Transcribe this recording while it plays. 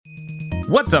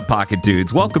What's up, Pocket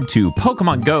Dudes? Welcome to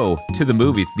Pokemon Go to the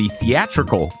Movies, the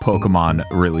theatrical Pokemon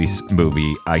release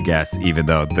movie, I guess, even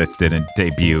though this didn't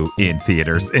debut in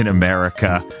theaters in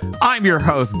America. I'm your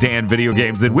host, Dan Video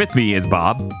Games, and with me is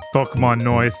Bob. Pokemon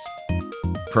Noise.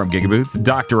 From Gigaboots,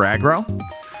 Dr. Aggro.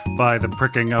 By the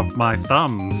pricking of my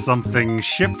thumb, something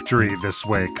shiftery this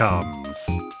way comes.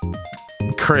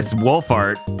 Chris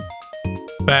Wolfart.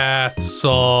 Bath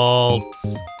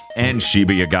salts. And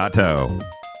Shiba Yagato.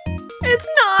 It's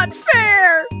not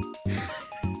fair!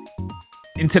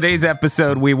 In today's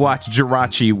episode, we watch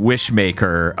Jirachi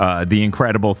Wishmaker, the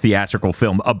incredible theatrical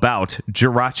film about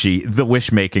Jirachi, the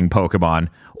wish-making Pokemon,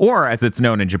 or as it's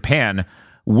known in Japan,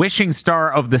 Wishing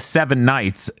Star of the Seven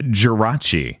Knights,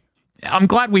 Jirachi. I'm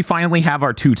glad we finally have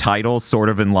our two titles sort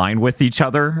of in line with each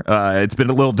other. It's been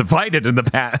a little divided in the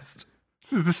past.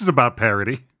 This is about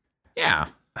parody. Yeah.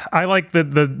 I like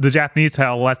the Japanese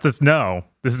title lets us know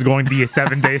this is going to be a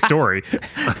 7-day story.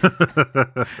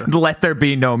 Let there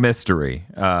be no mystery.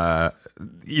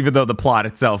 Even though the plot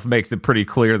itself makes it pretty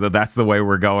clear that that's the way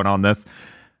we're going on this.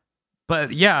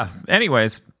 But yeah,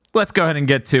 anyways, let's go ahead and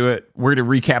get to it. We're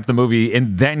going to recap the movie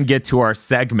and then get to our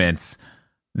segments.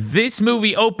 This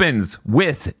movie opens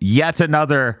with yet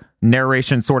another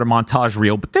narration sort of montage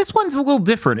reel, but this one's a little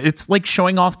different. It's like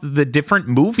showing off the different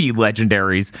movie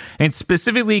legendaries and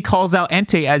specifically calls out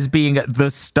Entei as being the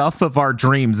stuff of our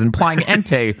dreams, implying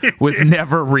Entei was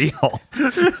never real.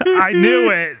 I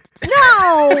knew it.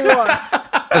 No!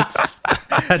 That's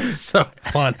so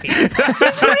funny.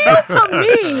 It's real to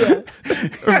me!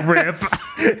 Rip.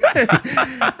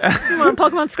 Come on,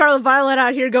 Pokemon Scarlet Violet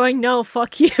out here going, no,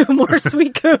 fuck you, more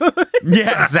Suicune.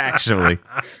 Yes, actually.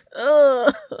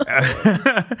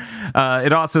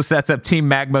 It also sets up Team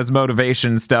Magma's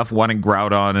motivation stuff, wanting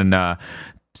Groudon and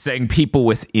saying people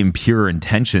with impure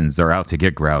intentions are out to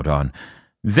get Groudon.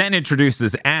 Then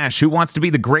introduces Ash, who wants to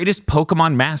be the greatest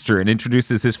Pokemon master, and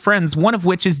introduces his friends, one of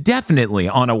which is definitely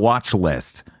on a watch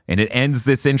list. And it ends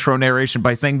this intro narration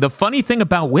by saying, the funny thing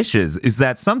about wishes is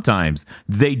that sometimes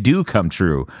they do come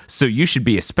true, so you should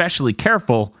be especially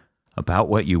careful about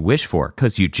what you wish for,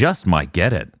 because you just might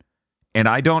get it. And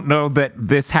I don't know that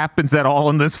this happens at all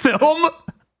in this film.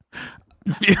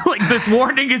 I feel like this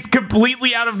warning is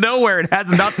completely out of nowhere. It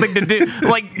has nothing to do.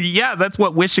 Like, yeah, that's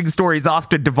what wishing stories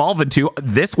often devolve into.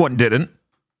 This one didn't.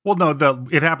 Well, no,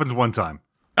 it happens one time.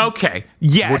 Okay.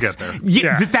 Yes. We'll get there.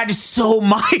 Yeah. That is so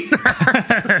minor.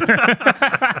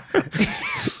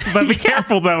 But be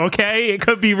careful, though, okay? It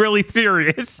could be really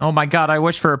serious. Oh, my God. I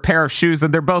wish for a pair of shoes,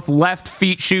 and they're both left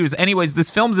feet shoes. Anyways,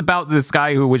 this film's about this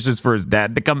guy who wishes for his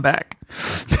dad to come back.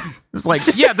 It's like,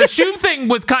 yeah, the shoe thing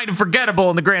was kind of forgettable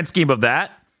in the grand scheme of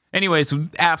that. Anyways,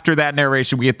 after that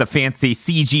narration, we get the fancy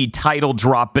CG title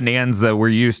drop bonanza we're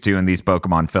used to in these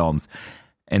Pokemon films.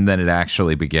 And then it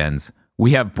actually begins.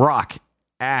 We have Brock,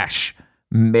 Ash,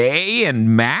 May,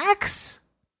 and Max?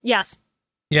 Yes.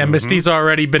 Yeah, Misty's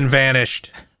already been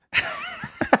vanished.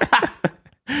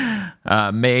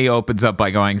 May opens up by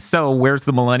going, so where's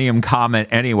the Millennium Comet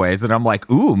anyways? And I'm like,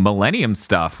 ooh, Millennium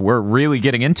stuff. We're really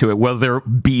getting into it. Will there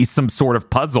be some sort of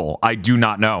puzzle? I do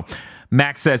not know.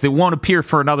 Max says it won't appear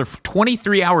for another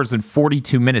 23 hours and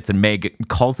 42 minutes. And May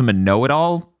calls him a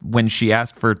know-it-all when she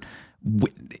asked for...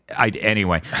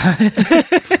 Anyway.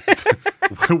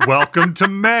 Welcome to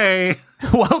May.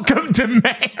 Welcome to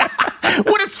May.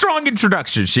 What a strong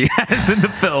introduction she has in the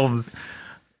films.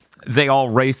 They all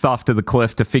race off to the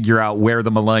cliff to figure out where the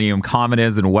Millennium Comet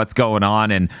is and what's going on.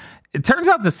 And it turns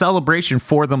out the celebration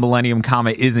for the Millennium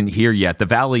Comet isn't here yet. The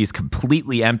valley is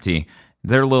completely empty.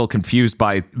 They're a little confused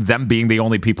by them being the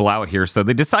only people out here. So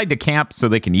they decide to camp so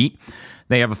they can eat.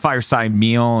 They have a fireside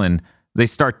meal and they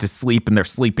start to sleep in their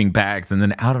sleeping bags. And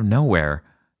then out of nowhere,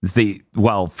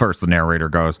 first the narrator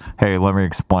goes, hey, let me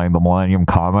explain. The Millennium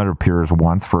Comet appears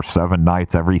once for 7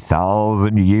 nights every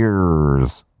 1,000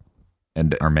 years.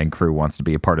 And our main crew wants to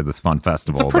be a part of this fun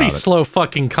festival. It's a pretty slow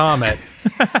fucking comet.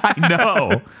 I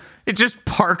know. It just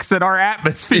parks in our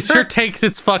atmosphere. It sure takes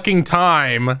its fucking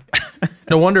time.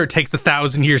 No wonder it takes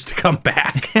 1,000 years to come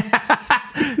back.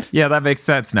 Yeah, that makes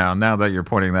sense now that you're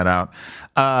pointing that out.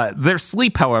 Their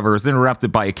sleep, however, is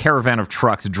interrupted by a caravan of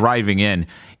trucks driving in.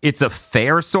 It's a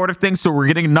fair sort of thing, so we're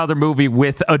getting another movie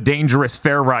with a dangerous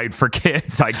fair ride for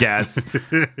kids, I guess.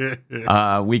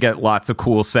 We get lots of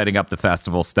cool setting up the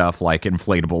festival stuff, like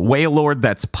inflatable Wailord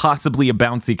that's possibly a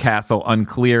bouncy castle,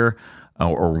 unclear,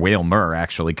 or Wailmer,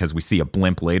 actually, because we see a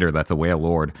blimp later that's a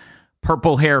Wailord.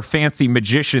 Purple hair fancy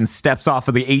magician steps off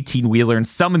of the 18-wheeler and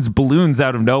summons balloons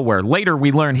out of nowhere. Later,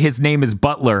 we learn his name is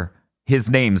Butler. His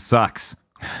name sucks.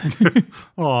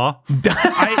 Aw.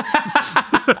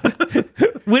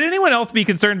 Would anyone else be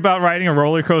concerned about riding a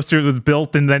roller coaster that was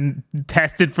built and then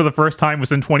tested for the first time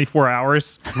within 24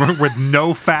 hours? With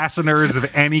no fasteners of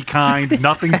any kind,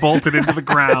 nothing bolted into the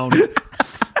ground,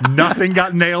 nothing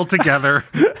got nailed together.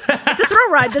 It's a thrill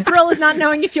ride. The thrill is not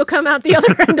knowing if you'll come out the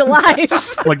other end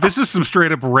alive. Like, this is some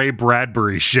straight up Ray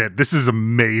Bradbury shit. This is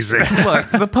amazing.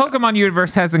 Look, the Pokemon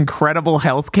universe has incredible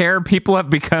healthcare. People have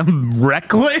become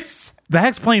reckless. That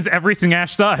explains everything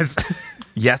Ash does.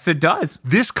 Yes, it does.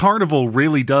 This carnival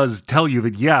really does tell you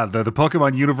that, yeah, the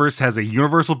Pokemon universe has a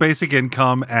universal basic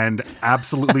income and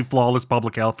absolutely flawless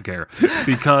public health care.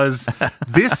 Because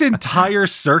this entire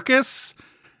circus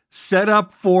set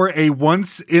up for a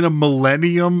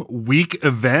once-in-a-millennium week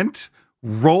event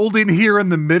rolled in here in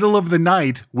the middle of the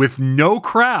night with no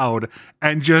crowd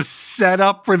and just set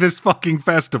up for this fucking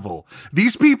festival.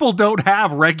 These people don't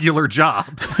have regular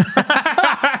jobs.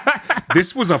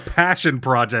 This was a passion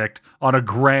project on a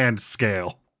grand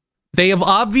scale. They have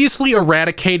obviously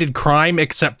eradicated crime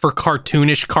except for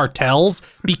cartoonish cartels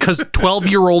because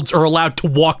 12-year-olds are allowed to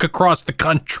walk across the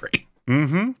country.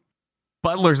 Mm-hmm.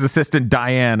 Butler's assistant,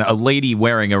 Diane, a lady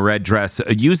wearing a red dress,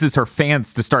 uses her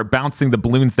fans to start bouncing the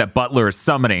balloons that Butler is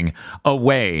summoning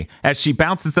away. As she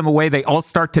bounces them away, they all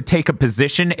start to take a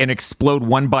position and explode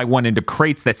one by one into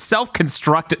crates that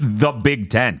self-construct the big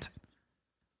tent.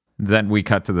 Then we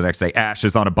cut to the next day. Ash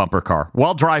is on a bumper car.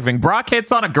 While driving, Brock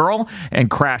hits on a girl and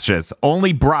crashes.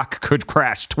 Only Brock could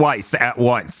crash twice at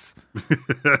once.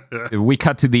 We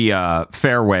cut to the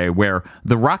fairway where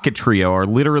the Rocket Trio are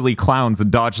literally clowns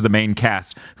and dodge the main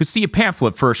cast, who see a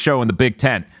pamphlet for a show in the big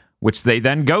tent, which they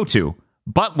then go to.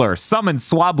 Butler summons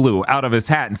Swablu out of his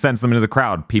hat and sends them into the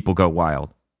crowd. People go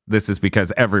wild. This is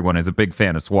because everyone is a big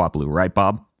fan of Swablu, right,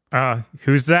 Bob?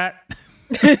 Who's that?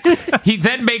 He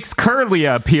then makes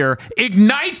Curlia appear,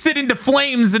 ignites it into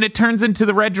flames, and it turns into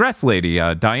the red dress lady,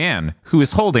 Diane, who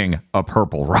is holding a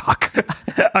purple rock.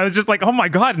 I was just like, oh my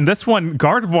god, and this one,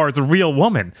 Gardevoir is a real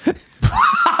woman.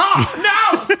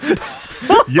 Oh,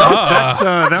 no!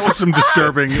 Yeah, that was some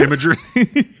disturbing imagery.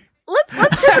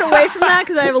 Let's pivot away from that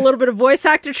because I have a little bit of voice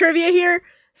actor trivia here.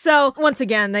 So, once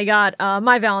again, they got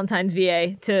My Valentine's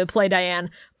VA to play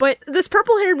Diane. But this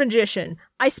purple-haired magician,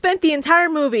 I spent the entire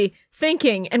movie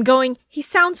thinking and going, he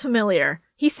sounds familiar.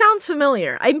 He sounds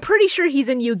familiar. I'm pretty sure he's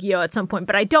in Yu-Gi-Oh! At some point,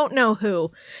 but I don't know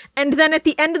who. And then at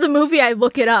the end of the movie, I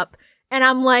look it up, and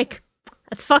I'm like,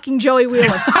 that's fucking Joey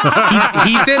Wheeler.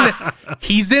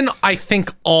 He's in, I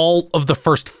think, all of the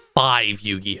first 5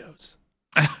 Yu-Gi-Ohs.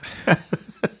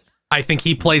 I think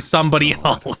he plays somebody in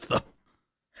all of them.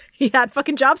 He had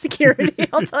fucking job security,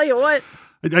 I'll tell you what.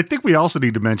 I think we also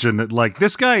need to mention that, like,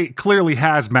 this guy clearly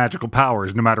has magical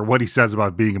powers, no matter what he says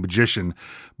about being a magician,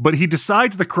 but he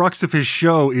decides the crux of his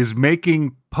show is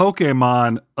making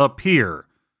Pokemon appear,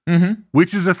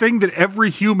 which is a thing that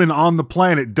every human on the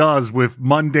planet does with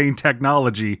mundane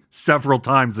technology several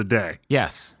times a day.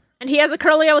 Yes. And he has a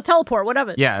Curlio with teleport, what of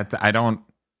it? Yeah, I don't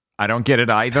get it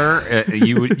either.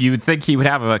 You would think he would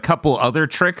have a couple other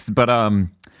tricks, but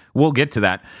we'll get to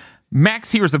that.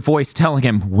 Max hears a voice telling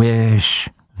him, "Wish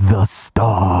the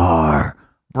star."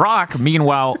 Brock,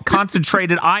 meanwhile,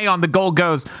 concentrated eye on the goal,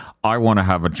 goes, "I want to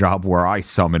have a job where I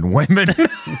summon women."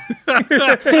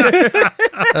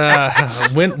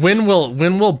 When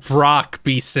will Brock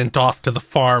be sent off to the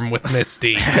farm with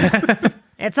Misty?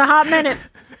 It's a hot minute.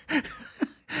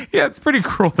 Yeah, it's pretty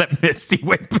cruel that Misty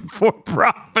went before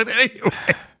Brock, but anyway.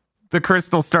 The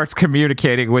crystal starts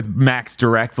communicating with Max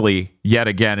directly yet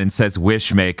again and says,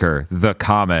 "Wishmaker, the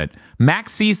comet."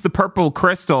 Max sees the purple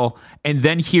crystal and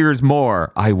then hears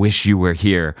more. "I wish you were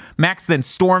here." Max then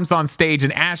storms on stage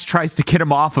and Ash tries to get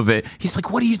him off of it. He's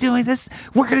like, "What are you doing?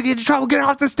 We're going to get in trouble. Get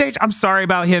off the stage." I'm sorry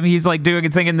about him. He's like doing a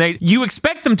thing and you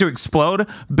expect them to explode,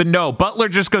 but no. Butler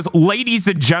just goes, "Ladies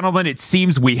and gentlemen, it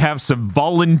seems we have some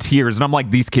volunteers." And I'm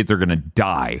like, these kids are going to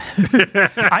die.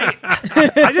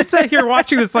 I just sat here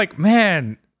watching this like,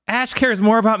 man, Ash cares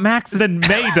more about Max than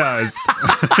May does.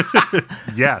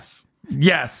 Yes.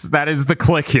 Yes, that is the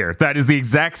click here. That is the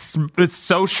exact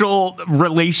social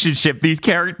relationship these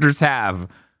characters have.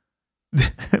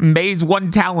 May's one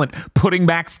talent, putting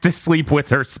Max to sleep with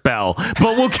her spell.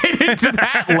 But we'll get into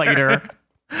that later.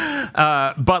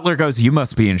 Butler goes, "You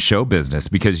must be in show business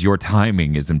because your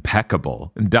timing is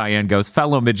impeccable." And Diane goes,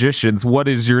 "Fellow magicians, what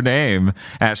is your name?"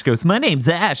 Ash goes, "My name's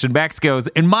Ash." And Max goes,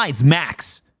 "And mine's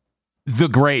Max the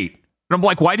Great." And I'm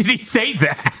like, why did he say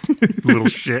that? Little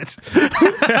shit.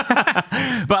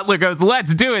 Butler goes,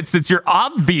 "Let's do it. Since you're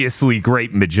obviously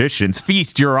great magicians,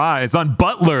 feast your eyes on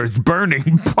Butler's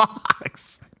burning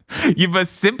box. You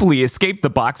must simply escape the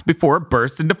box before it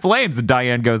bursts into flames." And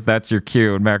Diane goes, "That's your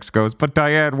cue." And Max goes, "But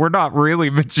Diane, we're not really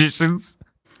magicians."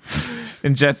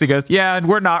 And Jesse goes, yeah, and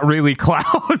we're not really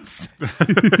clowns.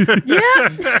 Yeah.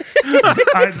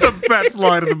 That's the best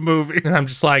line of the movie. And I'm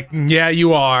just like, yeah,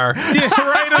 you are. Yeah,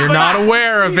 right. You're not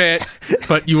aware of it,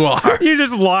 but you are. You're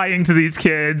just lying to these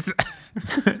kids.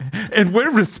 And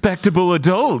we're respectable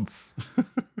adults.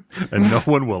 And no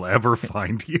one will ever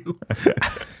find you.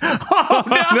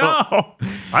 No.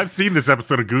 I've seen this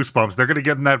episode of Goosebumps. They're going to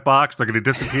get in that box. They're going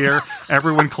to disappear.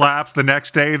 Everyone claps. The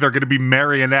next day, they're going to be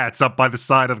marionettes up by the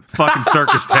side of the fucking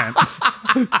circus tent.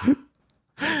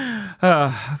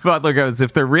 Butler goes,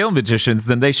 if they're real magicians,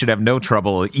 then they should have no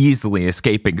trouble easily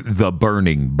escaping the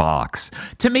burning box.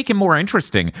 To make it more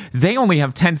interesting, they only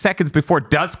have 10 seconds before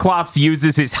Dusclops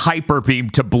uses his hyper beam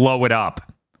to blow it up.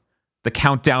 The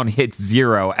countdown hits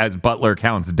 0 as Butler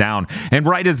counts down. And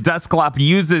right as Dusclop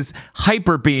uses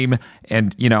hyper beam,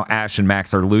 and, Ash and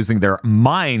Max are losing their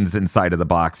minds inside of the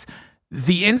box,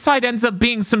 the inside ends up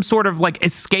being some sort of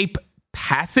escape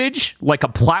passage, like a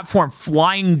platform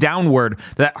flying downward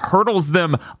that hurtles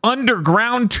them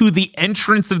underground to the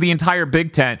entrance of the entire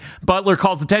big tent. Butler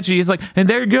calls attention. He's like, and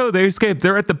there you go, they escaped.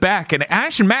 They're at the back. And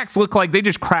Ash and Max look like they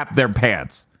just crapped their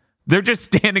pants. They're just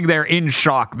standing there in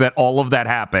shock that all of that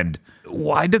happened.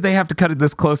 Why did they have to cut it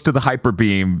this close to the hyper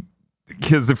beam?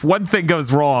 Because if one thing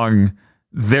goes wrong,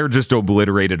 they're just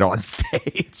obliterated on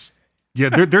stage. Yeah,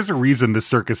 there's a reason the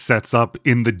circus sets up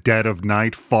in the dead of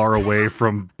night, far away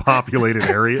from populated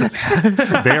areas.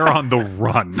 They're on the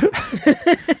run.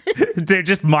 They're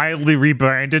just mildly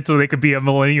rebranded so they could be a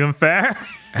Millennium Fair.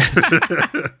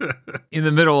 In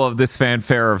the middle of this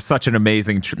fanfare of such an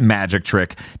amazing magic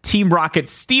trick, Team Rocket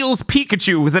steals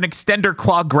Pikachu with an extender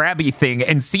claw grabby thing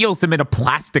and seals him in a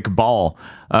plastic ball.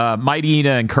 Mighty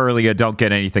Ina and Curlia don't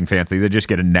get anything fancy. They just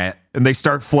get a net, and they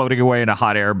start floating away in a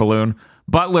hot air balloon.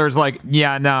 Butler's like,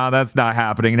 yeah, no, that's not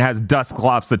happening, and has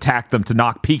Dusclops attack them to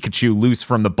knock Pikachu loose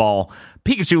from the ball.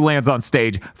 Pikachu lands on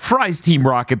stage, fries Team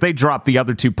Rocket. They drop the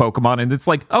other two Pokemon, and it's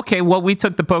like, okay, well, we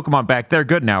took the Pokemon back. They're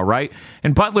good now, right?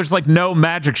 And Butler's like, no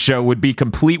magic show would be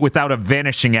complete without a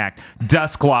vanishing act.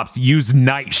 Dusclops use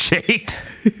Nightshade.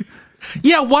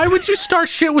 Yeah, why would you start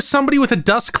shit with somebody with a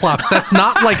Dusclops? That's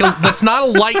not that's not a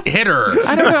light hitter.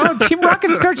 I don't know. Team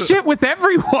Rocket starts shit with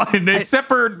everyone, except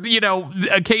for,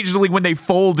 occasionally when they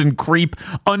fold and creep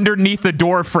underneath the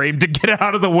door frame to get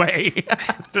out of the way.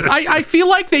 I feel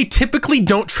like they typically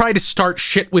don't try to start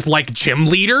shit with gym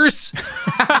leaders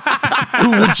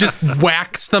who would just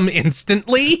wax them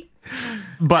instantly.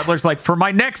 Butler's like, for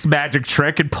my next magic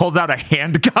trick, and pulls out a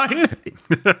handgun.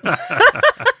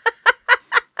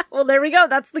 Well, there we go.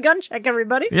 That's the gun check,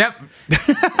 everybody. Yep.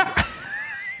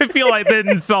 I feel like they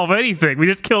didn't solve anything. We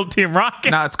just killed Team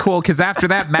Rocket. No, it's cool, because after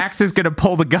that, Max is going to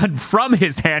pull the gun from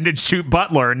his hand and shoot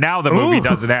Butler, and now the movie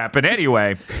doesn't happen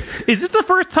anyway. Is this the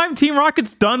first time Team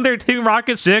Rocket's done their Team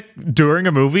Rocket shit during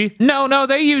a movie? No,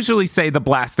 they usually say the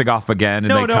blasting off again,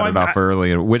 and cut it off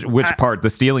early. Which part? The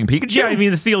stealing Pikachu? Yeah, I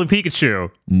mean the stealing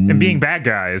Pikachu and being bad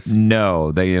guys.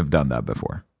 No, they have done that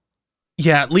before.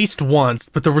 Yeah, at least once,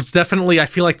 but there was definitely, I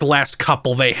feel like the last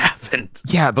couple they haven't.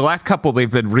 Yeah, the last couple,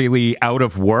 they've been really out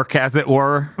of work, as it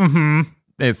were. Mm-hmm.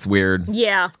 It's weird.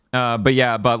 Yeah. But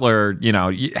yeah, Butler,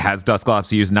 has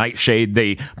Dusclops use Nightshade.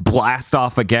 They blast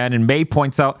off again, and May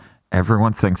points out,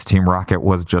 everyone thinks Team Rocket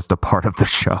was just a part of the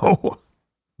show.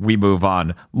 We move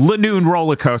on. Lanoon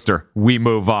roller coaster. We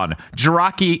move on.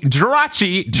 Jirachi.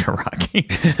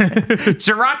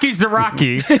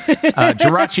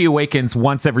 Jirachi awakens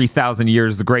once every 1,000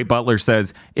 years. The Great Butler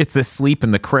says it's asleep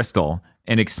in the crystal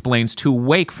and explains to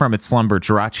wake from its slumber,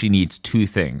 Jirachi needs two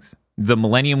things. The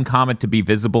Millennium Comet to be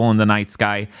visible in the night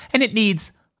sky, and it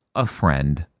needs a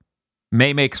friend.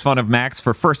 May makes fun of Max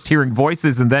for first hearing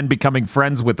voices and then becoming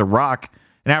friends with the rock.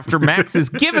 And after Max is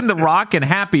given the rock and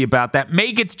happy about that,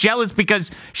 May gets jealous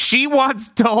because she wants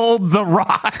to hold the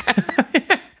rock.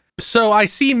 So I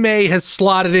see May has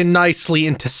slotted in nicely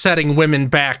into setting women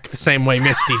back the same way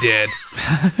Misty did.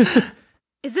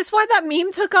 Is this why that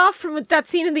meme took off from that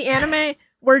scene in the anime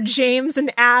where James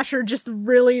and Ash are just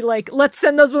really let's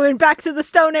send those women back to the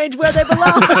Stone Age where they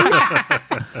belong?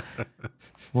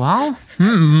 Well,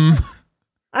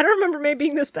 I don't remember May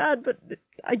being this bad, but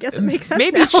I guess it makes sense.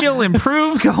 Maybe now. she'll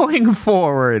improve going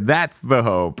forward. That's the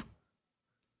hope.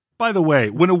 By the way,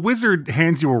 when a wizard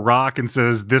hands you a rock and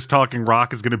says, this talking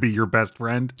rock is going to be your best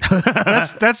friend,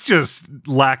 that's just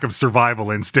lack of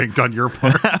survival instinct on your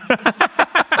part.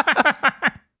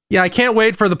 Yeah, I can't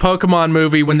wait for the Pokemon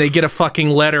movie when they get a fucking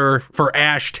letter for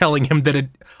Ash telling him that an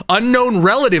unknown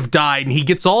relative died and he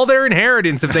gets all their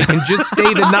inheritance if they can just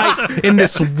stay the night in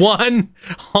this one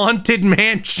haunted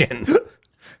mansion.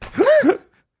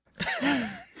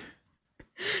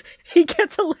 he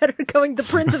gets a letter going, the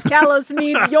Prince of Kalos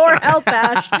needs your help,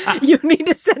 Ash. You need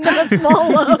to send him a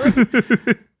small loan.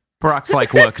 Brock's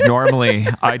like, look, normally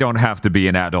I don't have to be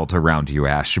an adult around you,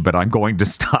 Ash, but I'm going to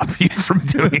stop you from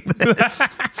doing this.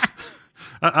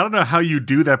 I don't know how you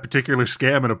do that particular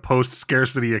scam in a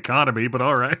post-scarcity economy, but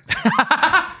all right.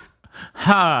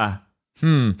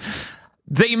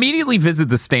 They immediately visit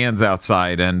the stands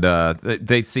outside, and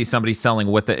they see somebody selling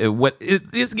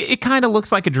it kind of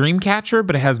looks like a dream catcher,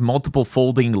 but it has multiple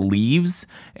folding leaves,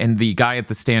 and the guy at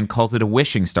the stand calls it a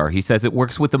wishing star. He says it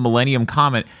works with the Millennium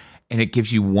Comet, and it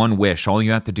gives you one wish. All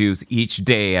you have to do is each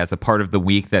day, as a part of the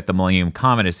week that the Millennium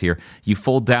Comet is here, you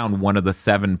fold down one of the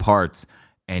 7 parts,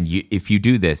 and if you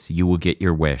do this, you will get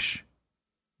your wish.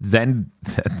 Then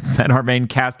our main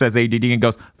cast has ADD and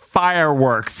goes,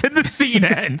 fireworks, and the scene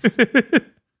ends.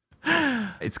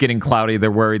 It's getting cloudy.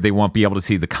 They're worried they won't be able to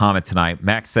see the comet tonight.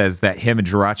 Max says that him and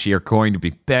Jirachi are going to be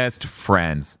best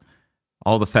friends.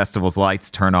 All the festival's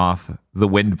lights turn off, the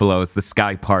wind blows, the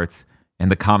sky parts, and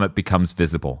the comet becomes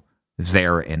visible.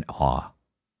 They're in awe.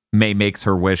 May makes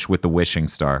her wish with the wishing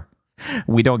star.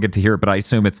 We don't get to hear it, but I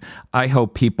assume it's, I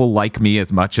hope people like me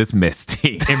as much as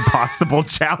Misty. Impossible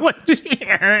challenge.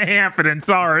 Happening,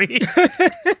 sorry.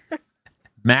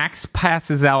 Max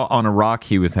passes out on a rock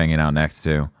he was hanging out next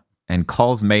to and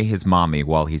calls May his mommy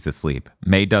while he's asleep.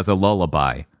 May does a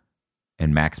lullaby,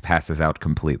 and Max passes out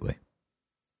completely.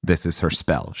 This is her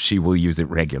spell. She will use it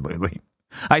regularly.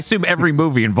 I assume every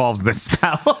movie involves this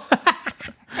spell.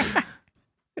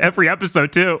 Every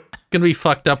episode, too. Gonna be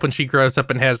fucked up when she grows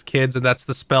up and has kids, and that's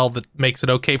the spell that makes it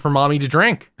okay for mommy to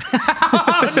drink.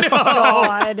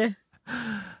 God.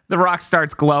 The rock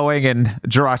starts glowing, and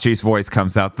Jirachi's voice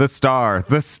comes out. The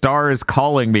star is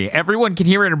calling me. Everyone can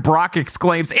hear it, and Brock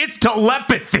exclaims, it's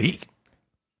telepathy!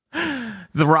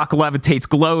 The rock levitates,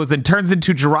 glows, and turns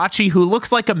into Jirachi, who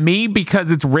looks like a me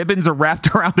because its ribbons are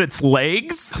wrapped around its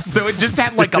legs. So it just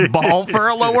had like a ball for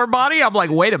a lower body. I'm like,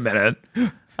 wait a minute.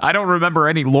 I don't remember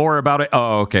any lore about it.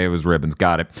 Oh, okay, it was ribbons.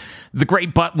 Got it. The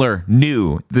great butler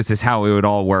knew this is how it would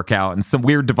all work out, and some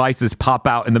weird devices pop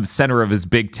out in the center of his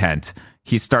big tent.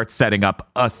 He starts setting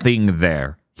up a thing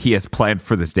there. He has planned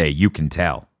for this day, you can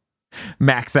tell.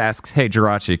 Max asks, hey,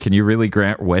 Jirachi, can you really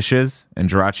grant wishes? And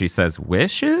Jirachi says,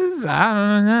 wishes? I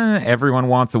don't know. Everyone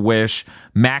wants a wish.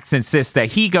 Max insists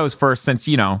that he goes first since,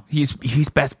 he's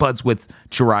best buds with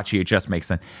Jirachi. It just makes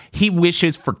sense. He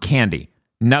wishes for candy.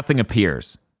 Nothing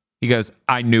appears. He goes,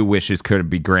 I knew wishes couldn't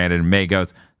be granted. And May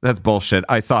goes, that's bullshit.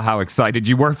 I saw how excited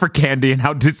you were for candy and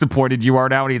how disappointed you are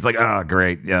now. And he's like, oh,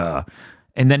 great. Yeah.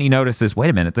 And then he notices,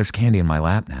 wait a minute, there's candy in my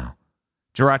lap now.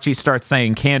 Jirachi starts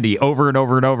saying candy over and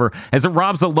over and over as it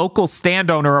robs a local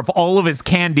stand owner of all of his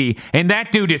candy. And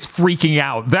that dude is freaking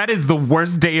out. That is the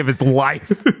worst day of his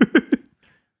life.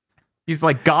 He's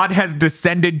like, God has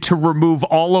descended to remove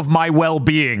all of my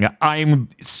well-being. I'm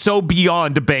so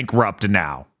beyond bankrupt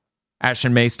now. Ash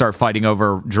and May start fighting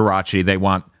over Jirachi. They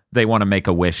want to make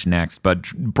a wish next,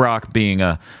 but Brock, being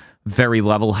a very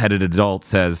level-headed adult,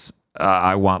 says,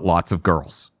 I want lots of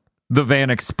girls. The van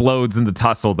explodes in the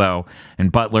tussle, though,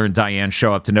 and Butler and Diane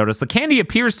show up to notice the candy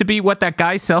appears to be what that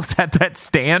guy sells at that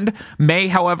stand. May,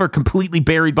 however, completely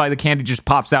buried by the candy, just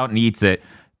pops out and eats it.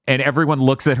 And everyone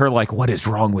looks at her like, what is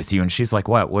wrong with you? And she's like,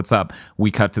 what? What's up?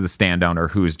 We cut to the stand owner,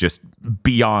 who is just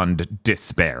beyond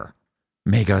despair.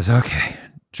 May goes, okay,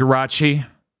 Jirachi,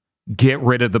 get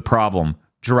rid of the problem.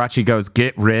 Jirachi goes,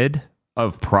 get rid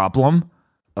of problem?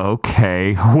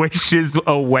 Okay, wishes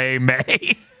away,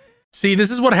 May. See,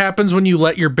 this is what happens when you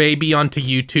let your baby onto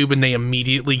YouTube and they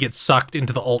immediately get sucked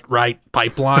into the alt-right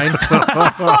pipeline.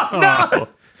 Oh,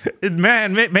 no!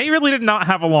 Man, May really did not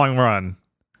have a long run.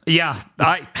 Yeah,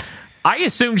 I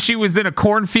assumed she was in a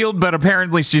cornfield, but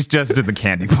apparently she's just in the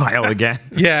candy pile again.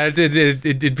 Yeah,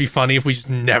 it'd be funny if we just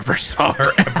never saw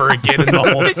her ever again in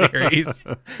the whole series.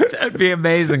 That'd be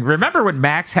amazing. Remember when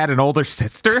Max had an older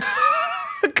sister?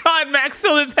 God, Max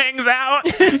still just hangs out.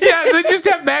 Yeah, they just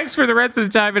have Max for the rest of the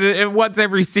time, and once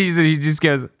every season he just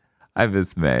goes, I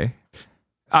miss May.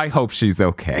 I hope she's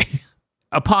okay.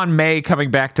 Upon May coming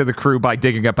back to the crew by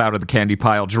digging up out of the candy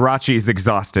pile, Jirachi is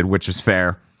exhausted, which is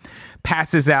fair.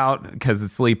 Passes out because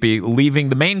it's sleepy, leaving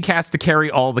the main cast to carry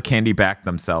all the candy back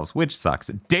themselves, which sucks.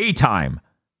 Daytime.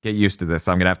 Get used to this.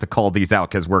 I'm going to have to call these out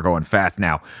because we're going fast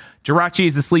now. Jirachi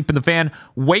is asleep in the van,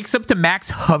 wakes up to Max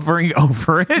hovering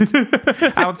over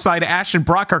it. Outside, Ash and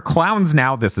Brock are clowns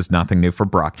now. This is nothing new for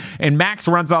Brock. And Max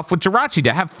runs off with Jirachi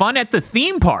to have fun at the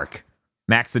theme park.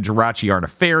 Max and Jirachi are on a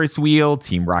Ferris wheel.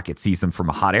 Team Rocket sees him from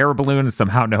a hot air balloon and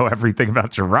somehow know everything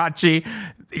about Jirachi,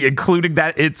 including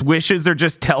that its wishes are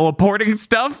just teleporting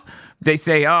stuff. They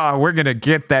say, oh, we're going to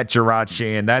get that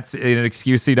Jirachi, and that's an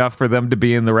excuse enough for them to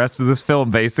be in the rest of this film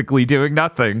basically doing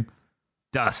nothing.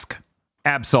 Dusk.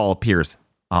 Absol appears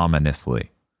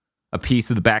ominously. A piece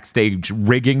of the backstage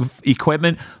rigging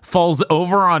equipment falls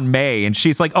over on May, and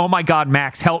she's like, oh my God,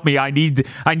 Max, help me. I need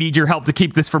your help to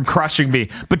keep this from crushing me.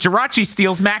 But Jirachi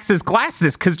steals Max's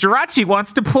glasses because Jirachi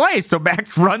wants to play, so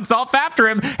Max runs off after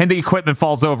him, and the equipment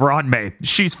falls over on May.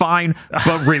 She's fine,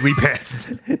 but really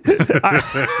pissed.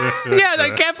 Yeah,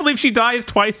 I can't believe she dies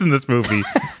twice in this movie.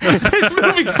 This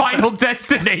movie's final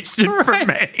destination for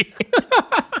May.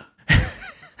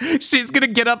 She's going to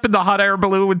get up in the hot air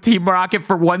balloon with Team Rocket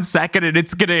for 1 second and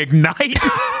it's going to ignite.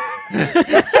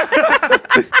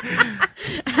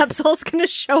 Absol's going to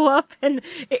show up and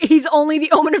he's only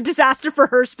the omen of disaster for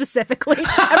her specifically.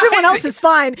 Everyone else is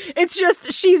fine. It's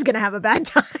just she's going to have a bad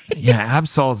time. Yeah,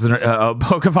 Absol's a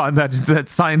Pokemon that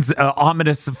signs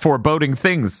ominous foreboding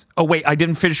things. Oh, wait, I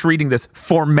didn't finish reading this.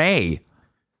 For May.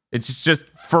 It's just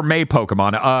for May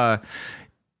Pokemon.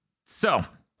 So...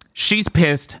 she's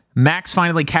pissed. Max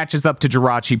finally catches up to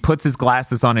Jirachi, puts his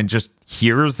glasses on, and just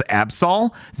hears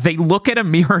Absol. They look at a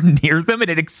mirror near them,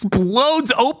 and it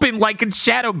explodes open like in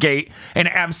Shadowgate, and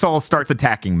Absol starts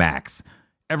attacking Max.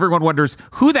 Everyone wonders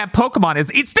who that Pokemon is,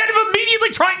 instead of immediately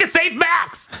trying to save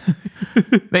Max.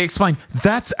 They explain,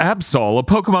 that's Absol, a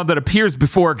Pokemon that appears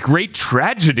before a great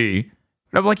tragedy.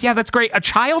 And I'm like, yeah, that's great. A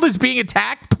child is being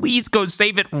attacked. Please go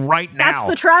save it right now. That's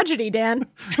the tragedy, Dan.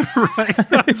 Right.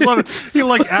 I just love it. You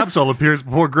like Absol appears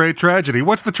before great tragedy.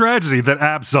 What's the tragedy? That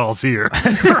Absol's here.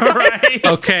 Right.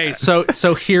 Okay, so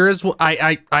here's what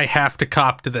I have to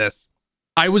cop to this.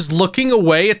 I was looking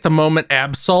away at the moment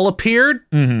Absol appeared,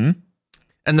 and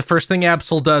the first thing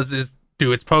Absol does is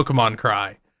do its Pokemon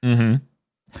cry. Mm-hmm.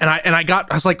 And I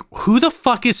was like, who the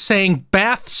fuck is saying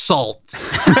bath salts?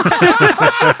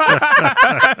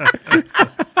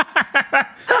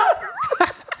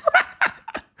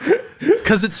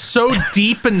 Because it's so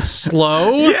deep and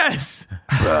slow. Yes.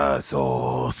 Bath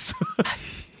salts.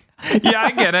 Yeah,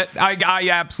 I get it. I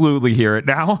absolutely hear it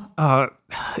now.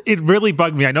 It really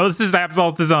bugged me. I know this is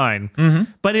Absol's design,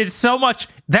 but it's so much.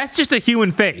 That's just a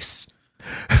human face.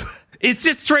 It's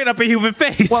just straight up a human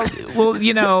face. Well,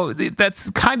 you know, that's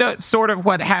kind of sort of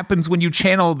what happens when you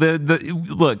channel the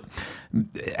look.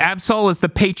 Absol is the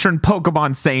patron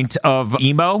Pokemon saint of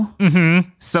emo. Mm-hmm.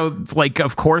 So, like,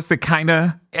 of course, it kind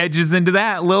of edges into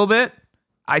that a little bit.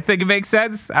 I think it makes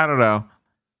sense. I don't know.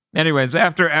 Anyways,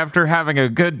 after having a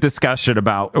good discussion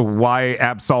about why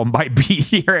Absol might be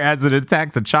here as it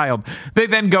attacks a child, they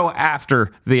then go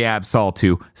after the Absol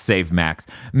to save Max.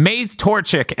 May's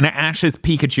Torchic and Ash's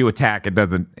Pikachu attack. It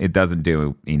doesn't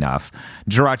do enough.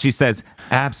 Jirachi says,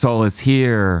 Absol is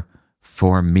here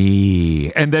for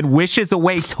me, and then wishes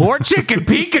away Torchic and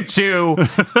Pikachu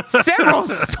several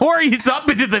stories up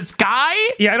into the sky.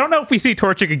 Yeah, I don't know if we see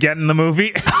Torchic again in the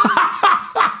movie.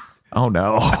 Oh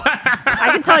no.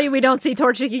 I can tell you we don't see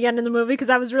Torchic again in the movie because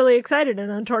I was really excited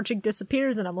and then Torchic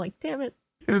disappears and I'm like, damn it.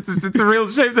 It's a real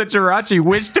shame that Jirachi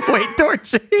wished away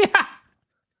Torchic. Yeah.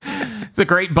 The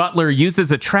great butler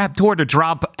uses a trap door to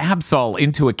drop Absol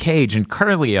into a cage and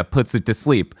Curlia puts it to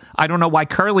sleep. I don't know why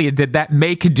Curlia did that.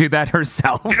 May could do that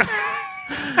herself.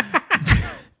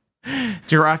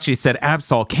 Jirachi said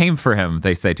Absol came for him,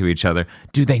 they say to each other.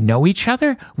 Do they know each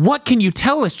other? What can you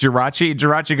tell us, Jirachi?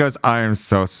 Jirachi goes, I'm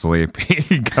so sleepy.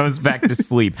 He goes back to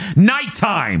sleep.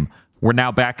 Nighttime! We're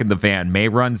now back in the van. May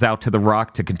runs out to the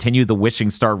rock to continue the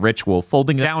wishing star ritual,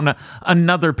 folding down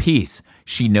another piece.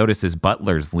 She notices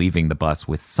Butler's leaving the bus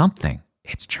with something.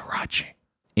 It's Jirachi.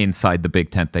 Inside the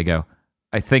big tent they go.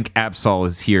 I think Absol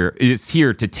is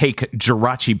here to take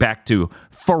Jirachi back to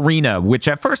Farina, which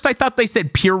at first I thought they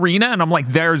said Purina, and I'm like,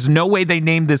 there's no way they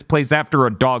named this place after a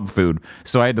dog food.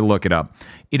 So I had to look it up.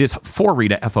 It is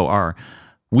Forina, F-O-R.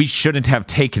 We shouldn't have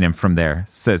taken him from there,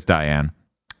 says Diane.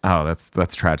 Oh,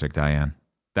 that's tragic, Diane.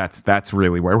 That's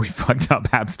really where we fucked up.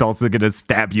 Absol's going to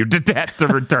stab you to death to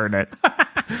return it.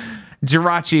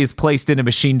 Jirachi is placed in a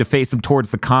machine to face him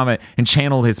towards the comet and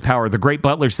channel his power. The great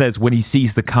butler says when he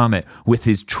sees the comet with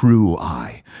his true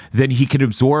eye, then he can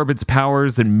absorb its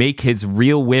powers and make his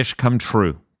real wish come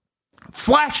true.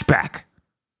 Flashback!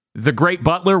 The great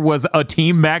butler was a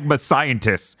Team Magma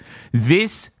scientist.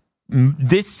 This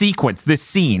sequence, this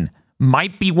scene,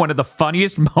 might be one of the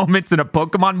funniest moments in a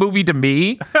Pokemon movie to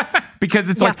me.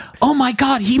 Because it's like, oh my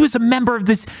God, he was a member of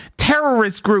this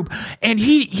terrorist group and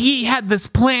he had this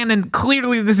plan and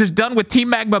clearly this is done with Team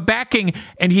Magma backing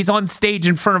and he's on stage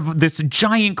in front of this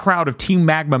giant crowd of Team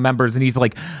Magma members and he's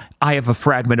like, I have a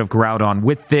fragment of Groudon.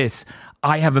 With this,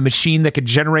 I have a machine that could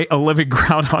generate a living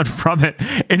Groudon from it,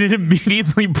 and it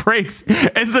immediately breaks,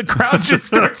 and the crowd just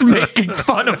starts making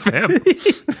fun of him.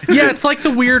 Yeah, it's like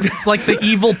the weird, like the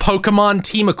evil Pokemon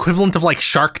team equivalent of like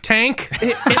Shark Tank.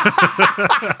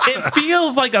 It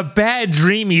feels like a bad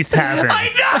dream he's having.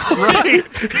 I know! Right?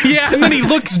 Yeah, and then he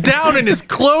looks down and his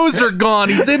clothes are gone.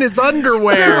 He's in his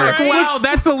underwear. Like, wow,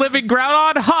 that's a living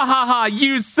Groudon? Ha ha ha,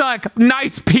 you suck.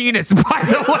 Nice penis, by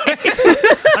the way.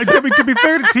 I mean, to be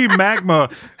fair to Team Magma,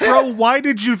 bro, why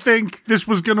did you think this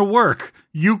was going to work?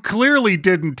 You clearly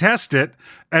didn't test it,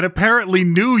 and apparently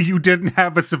knew you didn't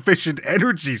have a sufficient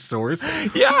energy source.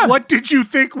 Yeah. What did you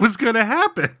think was going to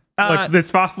happen? Look, this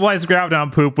fossilized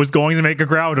Groudon poop was going to make a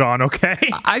Groudon, okay?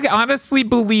 I honestly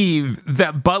believe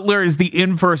that Butler is the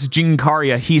inverse Gene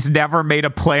Caria. He's never made a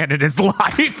plan in his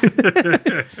life.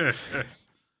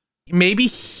 Maybe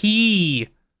he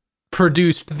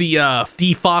produced the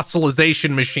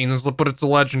defossilization machines, but it's a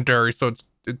legendary, so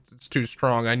it's too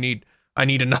strong. I need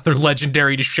another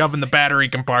legendary to shove in the battery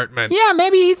compartment. Yeah,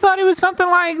 maybe he thought it was something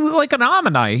like an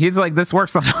Ammonite. He's like, this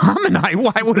works on Ammonite.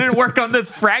 Why wouldn't it work on this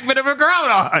fragment of a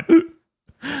Groudon?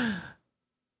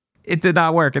 It did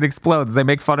not work. It explodes. They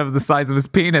make fun of the size of his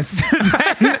penis.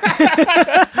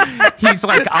 He's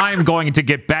like, I'm going to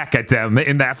get back at them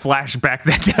in that flashback.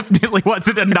 That definitely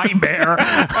wasn't a nightmare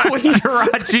with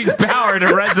Jirachi's power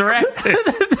to resurrect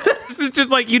it. This is just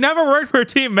like, you never worked for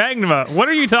Team Magma. What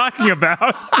are you talking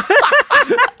about?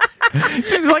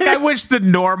 She's like, I wish the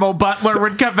normal Butler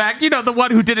would come back. You know, the one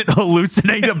who didn't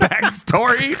hallucinate a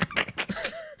backstory.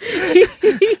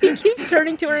 He keeps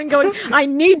turning to her and going, I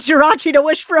need Jirachi to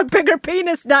wish for a bigger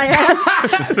penis, Diane.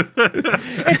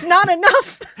 It's not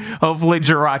enough. Hopefully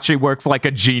Jirachi works like a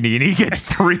genie and he gets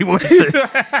 3 wishes.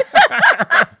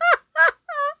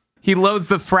 He loads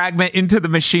the fragment into the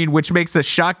machine, which makes a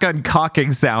shotgun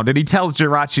cocking sound, and he tells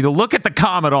Jirachi to look at the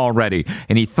comet already,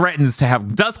 and he threatens to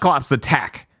have Dusclops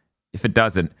attack if it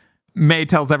doesn't. May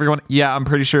tells everyone, yeah, I'm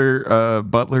pretty sure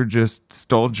Butler just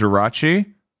stole Jirachi.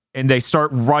 And they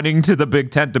start running to the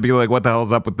big tent to be like, what the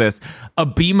hell's up with this? A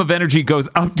beam of energy goes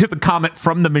up to the comet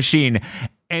from the machine,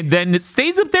 and then it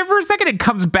stays up there for a second and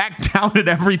comes back down, and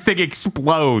everything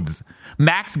explodes.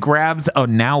 Max grabs a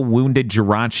now wounded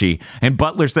Jirachi, and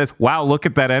Butler says, wow, look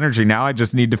at that energy. Now I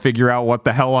just need to figure out what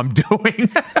the hell I'm doing.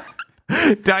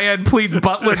 Diane pleads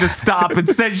Butler to stop and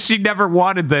says she never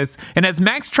wanted this. And as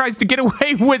Max tries to get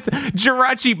away with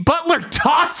Jirachi, Butler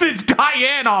tosses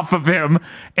Diane off of him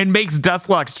and makes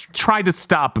Dusclops try to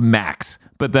stop Max.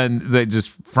 But then they just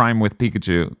fry him with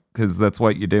Pikachu, because that's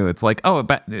what you do. It's like, oh,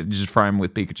 just fry him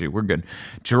with Pikachu. We're good.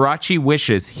 Jirachi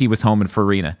wishes he was home in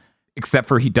Farina. Except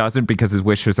for he doesn't, because his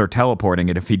wishes are teleporting,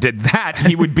 and if he did that,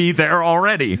 he would be there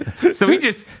already. So he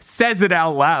just says it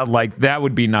out loud, like, that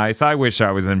would be nice. I wish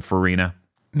I was in Farina.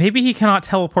 Maybe he cannot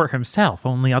teleport himself,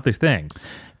 only other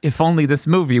things. If only this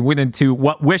movie went into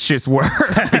what wishes were,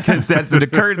 because as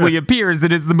it currently appears,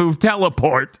 it is the move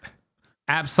teleport.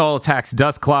 Absol attacks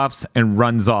Dusclops and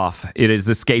runs off. It has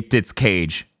escaped its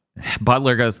cage.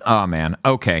 Butler goes, oh man,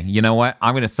 okay, you know what?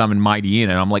 I'm going to summon Mighty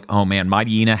Ina. And I'm like, oh man,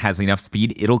 Mighty Ina has enough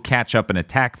speed. It'll catch up and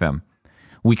attack them.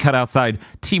 We cut outside.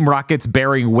 Team Rocket's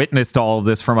bearing witness to all of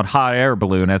this from a hot air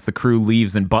balloon as the crew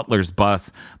leaves in Butler's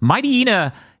bus. Mighty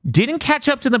Ina didn't catch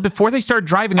up to them before they started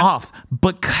driving off,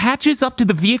 but catches up to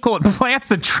the vehicle and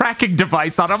plants a tracking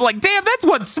device on it. I'm like, damn, that's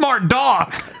one smart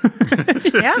dog.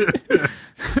 Yeah.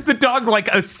 The dog, like,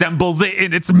 assembles it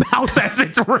in its mouth as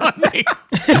it's running.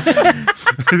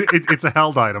 It's a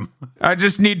held item. I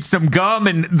just need some gum,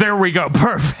 and there we go.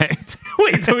 Perfect.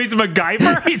 Wait, so he's a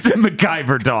MacGyver? He's a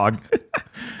MacGyver dog.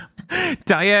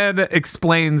 Diane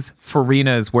explains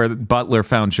Farina is where Butler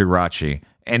found Jirachi,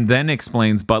 and then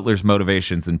explains Butler's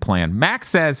motivations and plan. Max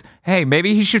says, hey,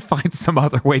 maybe he should find some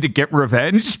other way to get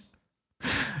revenge.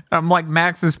 I'm like,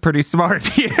 Max is pretty smart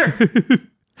here.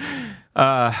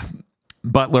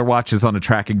 Butler watches on a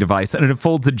tracking device, and it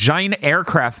unfolds a giant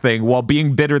aircraft thing while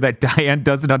being bitter that Diane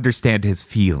doesn't understand his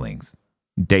feelings.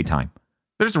 Daytime.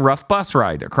 There's a rough bus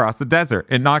ride across the desert.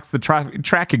 It knocks the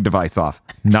tracking device off.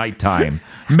 Nighttime.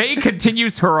 May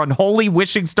continues her unholy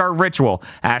wishing star ritual.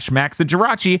 Ash, Max, and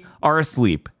Jirachi are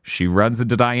asleep. She runs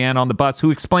into Diane on the bus, who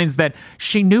explains that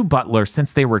she knew Butler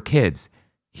since they were kids.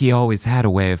 He always had a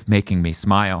way of making me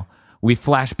smile. We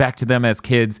flash back to them as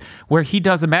kids, where he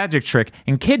does a magic trick,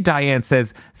 and Kid Diane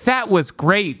says, that was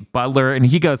great, Butler. And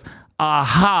he goes,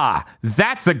 aha,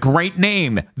 that's a great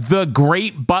name, the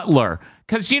Great Butler.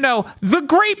 Because, you know, the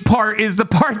great part is the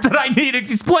part that I need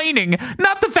explaining,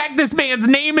 not the fact this man's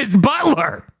name is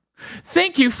Butler.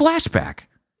 Thank you, flashback.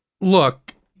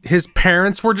 Look, his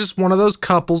parents were just one of those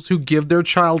couples who give their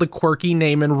child a quirky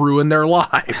name and ruin their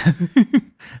lives.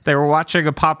 They were watching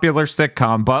a popular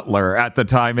sitcom, Butler, at the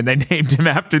time, and they named him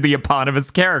after the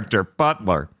eponymous character,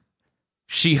 Butler.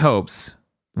 She hopes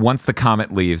once the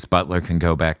comet leaves, Butler can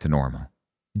go back to normal.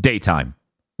 Daytime.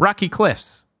 Rocky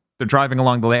cliffs. They're driving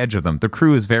along the edge of them. The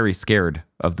crew is very scared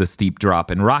of the steep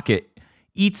drop, and Rocket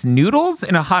eats noodles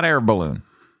in a hot air balloon.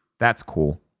 That's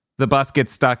cool. The bus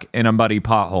gets stuck in a muddy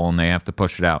pothole, and they have to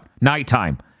push it out.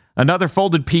 Nighttime. Another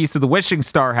folded piece of the wishing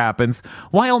star happens,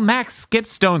 while Max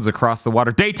skips stones across the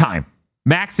water. Daytime.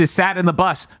 Max is sat in the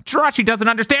bus. Jirachi doesn't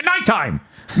understand. Nighttime.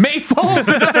 May folds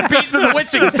another piece of the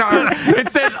wishing star.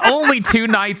 It says only 2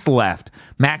 nights left.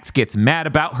 Max gets mad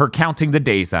about her counting the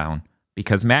days down,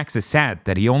 because Max is sad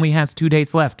that he only has 2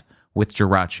 days left with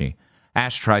Jirachi.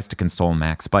 Ash tries to console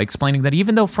Max by explaining that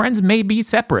even though friends may be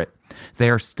separate, they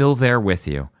are still there with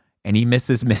you. And he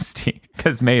misses Misty,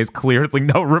 because May is clearly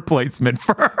no replacement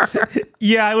for her.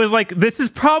 Yeah, I was like, this is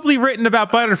probably written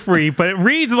about Butterfree, but it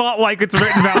reads a lot like it's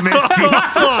written about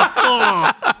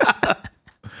Misty.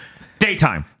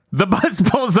 Daytime. The bus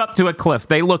pulls up to a cliff.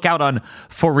 They look out on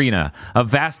Forina, a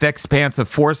vast expanse of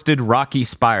forested rocky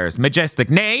spires.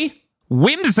 Majestic, nay,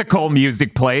 whimsical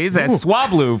music plays as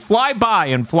Swablu fly by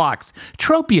in flocks.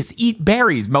 Tropius eat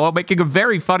berries while making a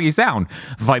very funny sound.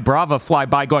 Vibrava fly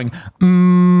by going,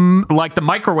 like the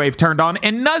microwave turned on,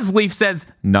 and Nuzleaf says,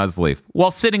 Nuzleaf,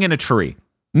 while sitting in a tree.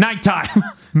 Nighttime.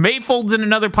 May folds in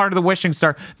another part of the wishing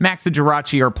star. Max and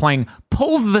Jirachi are playing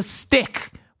Pull the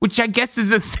Stick, which I guess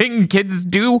is a thing kids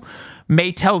do.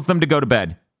 May tells them to go to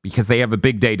bed because they have a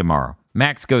big day tomorrow.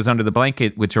 Max goes under the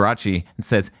blanket with Jirachi and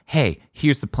says, hey,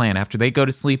 here's the plan. After they go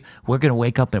to sleep, we're going to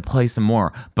wake up and play some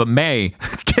more. But May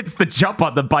gets the jump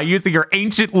on them by using her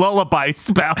ancient lullaby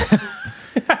spell.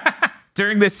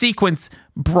 During this sequence,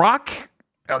 Brock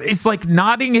is like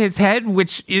nodding his head,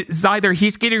 which is either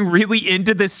he's getting really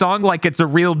into this song like it's a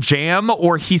real jam,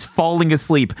 or he's falling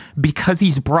asleep. Because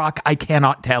he's Brock, I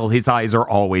cannot tell. His eyes are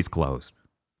always closed.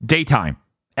 Daytime.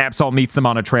 Absol meets them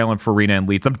on a trail in Farina and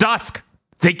leads them. Dusk.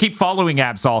 They keep following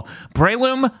Absol.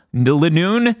 Breloom,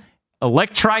 Lanoon,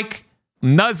 Electrike,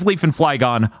 Nuzleaf, and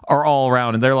Flygon are all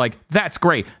around, and they're like, that's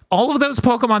great. All of those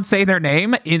Pokemon say their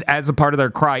name as a part of their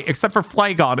cry, except for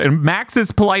Flygon, and Max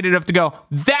is polite enough to go,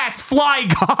 that's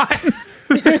Flygon!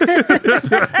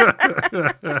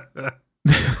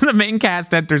 The main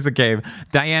cast enters a cave.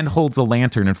 Diane holds a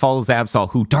lantern and follows Absol,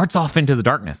 who darts off into the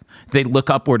darkness. They look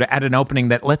upward at an opening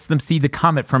that lets them see the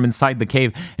comet from inside the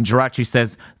cave, and Jirachi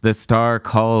says, the star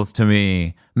calls to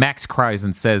me. Max cries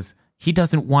and says he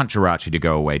doesn't want Jirachi to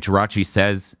go away. Jirachi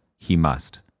says he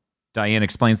must. Diane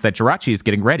explains that Jirachi is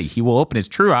getting ready. He will open his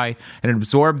true eye and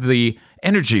absorb the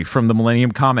energy from the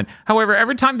Millennium Comet. However,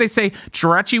 every time they say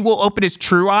Jirachi will open his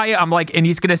true eye, I'm like, and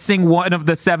he's going to sing one of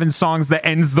the 7 songs that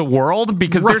ends the world,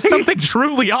 because there's something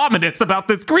truly ominous about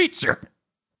this creature.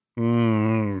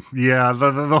 Yeah,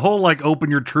 the whole like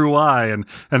open your true eye and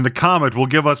the comet will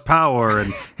give us power,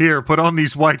 and here, put on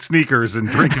these white sneakers and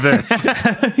drink this.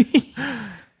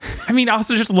 I mean,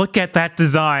 also just look at that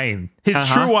design. His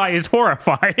true eye is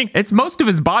horrifying. It's most of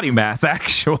his body mass,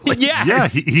 actually. Yes. Yeah,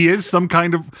 he is some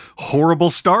kind of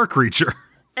horrible star creature.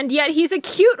 And yet he's a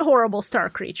cute, horrible star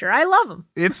creature. I love him.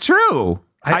 It's true.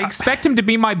 I expect him to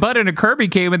be my butt in a Kirby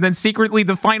game and then secretly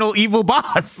the final evil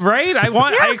boss. Right?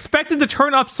 I expect him to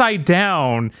turn upside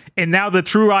down, and now the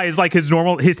true eye is like his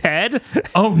head.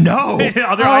 Oh, no.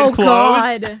 Other eyes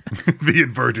closed. God. The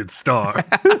inverted star.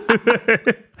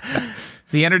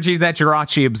 The energy that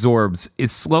Jirachi absorbs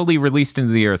is slowly released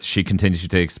into the earth, she continues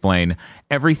to explain.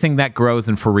 Everything that grows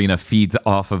in Farina feeds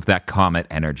off of that comet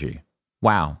energy.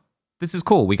 Wow. This is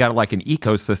cool. We got like an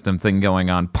ecosystem thing going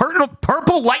on.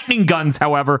 Purple lightning guns,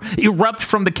 however, erupt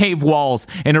from the cave walls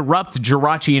and erupt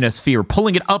Jirachi in a sphere,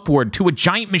 pulling it upward to a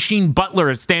giant machine Butler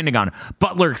is standing on.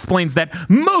 Butler explains that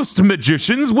most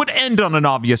magicians would end on an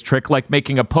obvious trick like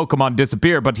making a Pokemon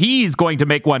disappear, but he's going to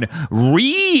make one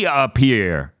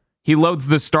reappear. He loads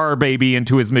the Star Baby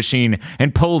into his machine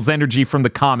and pulls energy from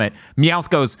the comet. Meowth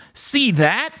goes, see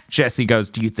that? Jesse goes,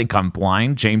 do you think I'm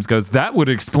blind? James goes, that would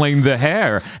explain the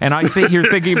hair. And I sit here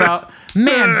thinking about,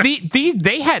 man,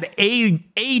 they had A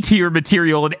tier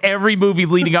material in every movie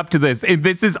leading up to this, and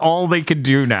this is all they can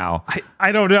do now.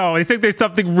 I don't know. I think there's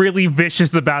something really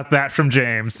vicious about that from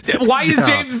James. Why is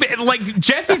James, like,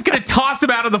 Jesse's going to toss him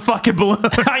out of the fucking balloon?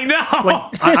 I know.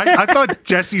 Like, I thought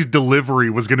Jesse's delivery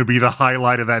was going to be the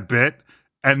highlight of that bit,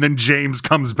 and then James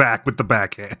comes back with the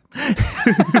backhand.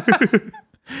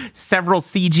 Several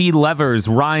CG levers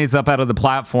rise up out of the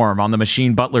platform on the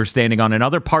machine Butler standing on, and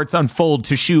other parts unfold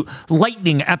to shoot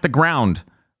lightning at the ground.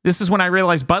 This is when I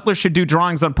realized Butler should do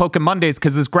drawings on Pokemon Mondays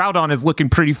because his Groudon is looking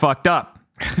pretty fucked up.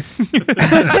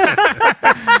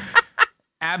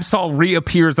 Absol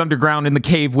reappears underground in the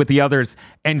cave with the others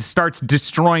and starts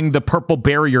destroying the purple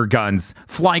barrier guns.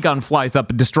 Flygon flies up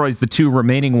and destroys the 2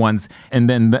 remaining ones, and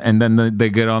then they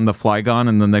get on the Flygon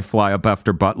and then they fly up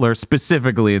after Butler.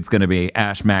 Specifically, it's going to be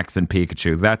Ash, Max, and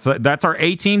Pikachu. That's our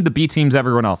A team. The B team's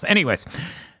everyone else. Anyways,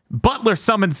 Butler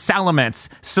summons Salamence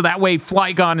so that way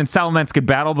Flygon and Salamence could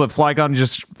battle, but Flygon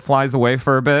just flies away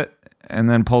for a bit and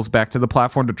then pulls back to the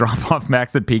platform to drop off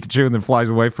Max and Pikachu and then flies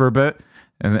away for a bit.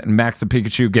 And then Max and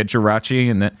Pikachu get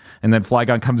Jirachi, and then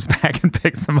Flygon comes back and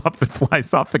picks them up and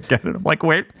flies off again. And I'm like,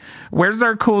 wait, where's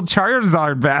our cool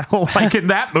Charizard battle like in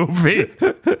that movie?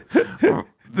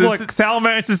 Look,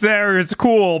 Salamence is there. It's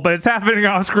cool, but it's happening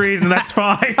off screen, and that's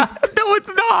fine. No,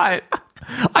 it's not.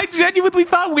 I genuinely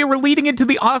thought we were leading into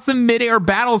the awesome mid-air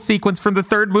battle sequence from the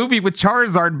 3rd movie with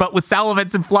Charizard, but with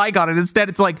Salamence and Flygon, and instead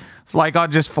it's like Flygon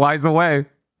just flies away.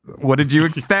 What did you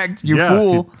expect, you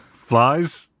fool? He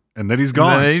flies. And then he's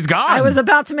gone. I was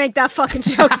about to make that fucking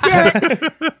joke, damn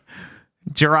it.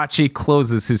 Jirachi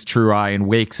closes his true eye and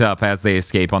wakes up as they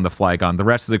escape on the Flygon. The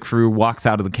rest of the crew walks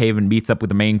out of the cave and meets up with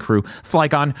the main crew.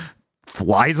 Flygon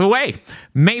flies away.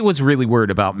 May was really worried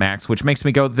about Max, which makes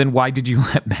me go, then why did you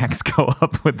let Max go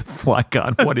up with the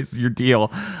Flygon? What is your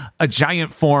deal? A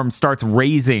giant form starts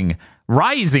rising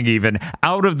even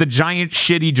out of the giant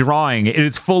shitty drawing. It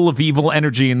is full of evil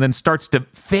energy and then starts to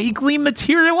vaguely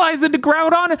materialize into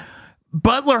Groudon.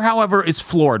 Butler, however, is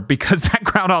floored because that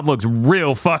Groudon looks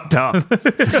real fucked up.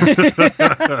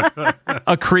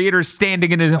 A creator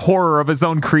standing in his horror of his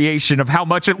own creation of how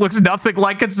much it looks nothing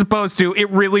like it's supposed to. It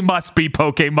really must be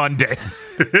Pokemon Mondays.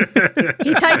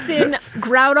 He typed in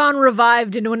Groudon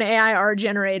revived into an AIR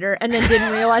generator and then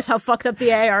didn't realize how fucked up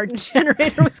the AIR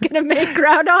generator was going to make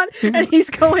Groudon. And he's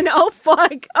going, oh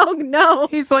fuck, oh no.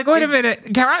 He's like, wait a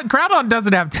minute, Groudon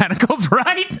doesn't have tentacles,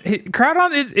 right?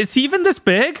 Groudon, is he even this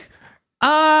big?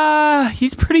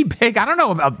 He's pretty big. I don't know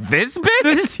about this big.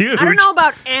 This is huge. I don't know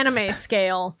about anime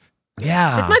scale.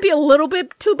 Yeah. This might be a little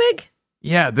bit too big.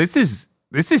 Yeah, this is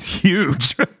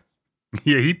huge.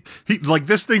 Yeah, he like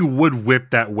this thing would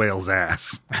whip that whale's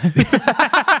ass.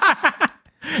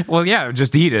 Well, yeah,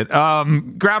 just eat it.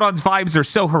 Groudon's vibes are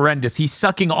so horrendous. He's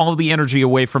sucking all the energy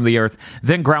away from the earth.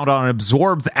 Then Groudon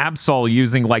absorbs Absol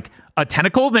using like a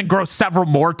tentacle, then grows several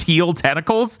more teal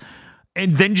tentacles.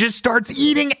 And then just starts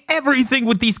eating everything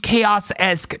with these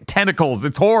chaos-esque tentacles.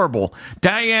 It's horrible.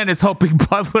 Diane is hoping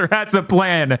Butler has a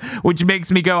plan, which makes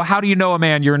me go, how do you know a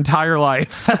man your entire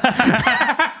life?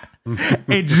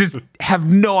 And just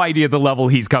have no idea the level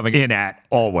he's coming in at,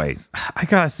 always. I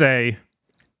gotta say,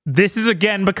 this has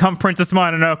again become Princess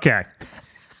Mononoke.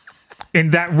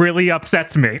 And that really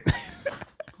upsets me.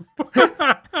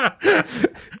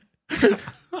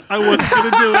 I wasn't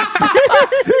gonna do it.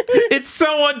 It's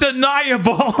so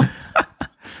undeniable.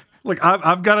 Look,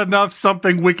 I've got enough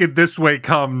something wicked this way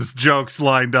comes jokes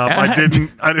lined up. I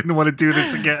didn't want to do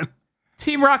this again.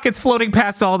 Team Rocket's floating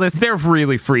past all this. They're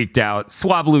really freaked out.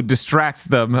 Swablu distracts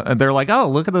them, and they're like, oh,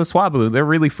 look at those Swablu. They're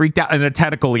really freaked out, and a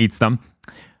tentacle eats them.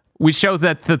 We show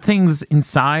that the things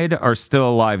inside are still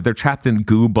alive. They're trapped in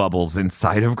goo bubbles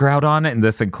inside of Groudon, and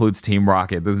this includes Team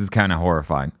Rocket. This is kind of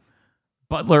horrifying.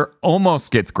 Butler almost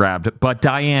gets grabbed, but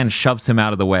Diane shoves him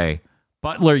out of the way.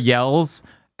 Butler yells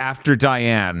after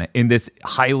Diane in this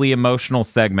highly emotional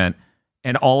segment,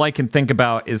 and all I can think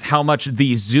about is how much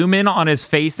the zoom in on his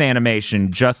face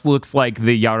animation just looks like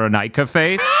the Yaronaika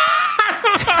face.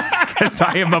 Because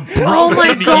I am a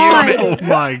broken human. Oh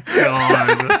my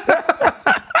god.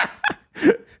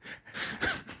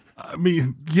 I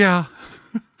mean, yeah.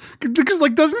 Because,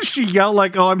 like, doesn't she yell,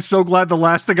 like, oh, I'm so glad the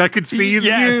last thing I could see is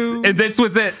you? And this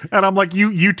was it. And I'm like,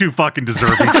 you two fucking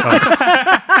deserve each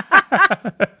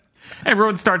other.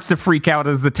 Everyone starts to freak out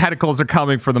as the tentacles are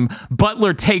coming for them.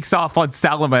 Butler takes off on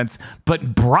Salamence,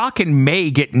 but Brock and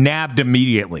May get nabbed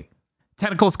immediately.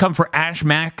 Tentacles come for Ash,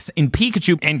 Max, and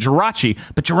Pikachu and Jirachi,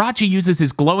 but Jirachi uses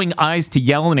his glowing eyes to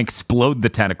yell and explode the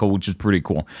tentacle, which is pretty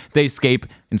cool. They escape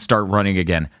and start running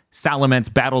again.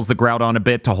 Salamence battles the Groudon a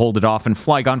bit to hold it off, and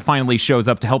Flygon finally shows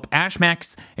up to help Ash,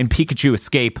 Max, and Pikachu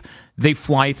escape. They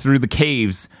fly through the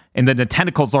caves, and then the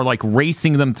tentacles are like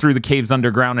racing them through the caves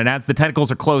underground, and as the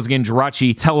tentacles are closing in,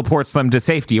 Jirachi teleports them to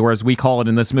safety, or as we call it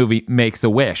in this movie, makes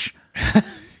a wish.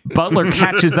 Butler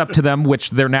catches up to them, which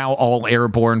they're now all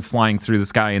airborne flying through the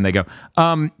sky, and they go,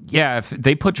 yeah, if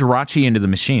they put Jirachi into the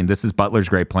machine, this is Butler's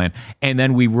great plan, and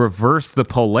then we reverse the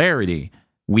polarity,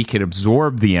 we could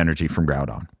absorb the energy from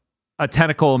Groudon. A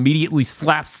tentacle immediately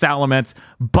slaps Salamence.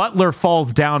 Butler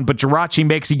falls down, but Jirachi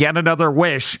makes yet another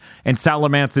wish, and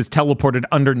Salamence is teleported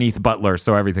underneath Butler,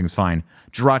 so everything's fine.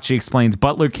 Jirachi explains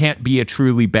Butler can't be a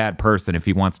truly bad person if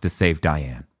he wants to save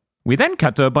Diane. We then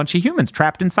cut to a bunch of humans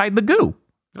trapped inside the goo.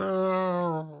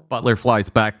 Butler flies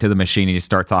back to the machine and he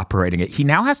starts operating it. He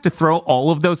now has to throw all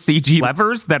of those CG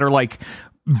levers that are like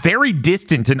very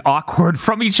distant and awkward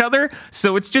from each other.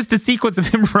 So it's just a sequence of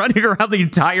him running around the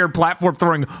entire platform,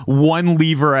 throwing one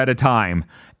lever at a time.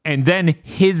 And then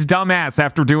his dumbass,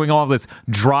 after doing all this,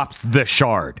 drops the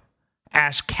shard.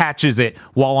 Ash catches it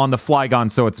while on the Flygon,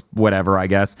 so it's whatever, I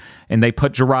guess. And they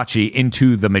put Jirachi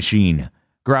into the machine.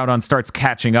 Groudon starts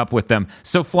catching up with them.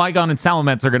 So Flygon and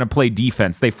Salamence are going to play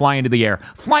defense. They fly into the air.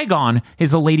 Flygon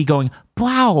is a lady going,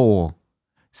 "Wow."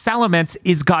 Salamence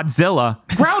is Godzilla.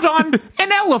 Groudon,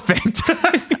 an elephant.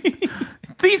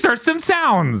 These are some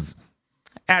sounds.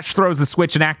 Ash throws a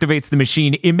switch and activates the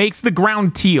machine. It makes the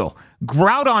ground teal.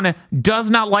 Groudon does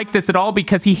not like this at all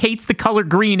because he hates the color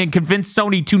green and convinced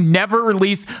Sony to never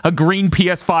release a green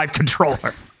PS5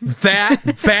 controller. That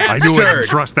bastard. I knew I didn't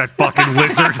trust that fucking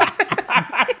lizard.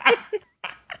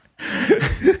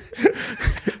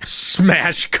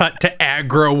 Smash cut to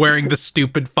aggro wearing the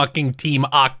stupid fucking Team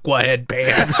Aqua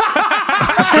headband.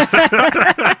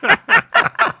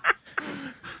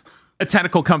 A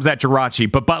tentacle comes at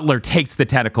Jirachi, but Butler takes the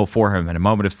tentacle for him in a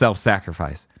moment of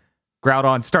self-sacrifice.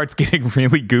 Groudon starts getting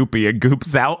really goopy and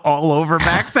goops out all over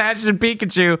Max, Ash, and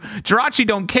Pikachu. Jirachi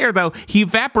don't care, though. He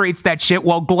evaporates that shit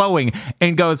while glowing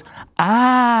and goes,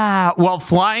 "Ah," while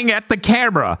flying at the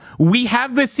camera. We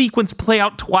have this sequence play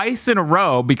out twice in a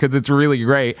row because it's really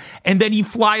great. And then he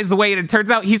flies away, and it turns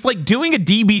out he's like doing a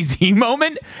DBZ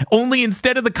moment, only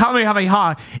instead of the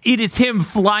Kamehameha, it is him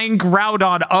flying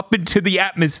Groudon up into the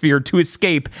atmosphere to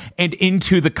escape and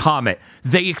into the comet.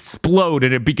 They explode,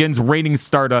 and it begins raining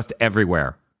stardust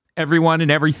everywhere. Everyone and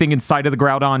everything inside of the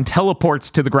Groudon teleports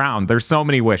to the ground. There's so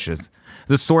many wishes.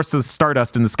 The source of the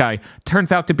stardust in the sky turns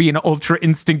out to be an Ultra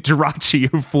Instinct Jirachi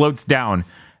who floats down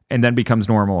and then becomes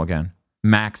normal again.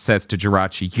 Max says to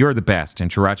Jirachi, "You're the best."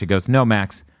 And Jirachi goes, "No,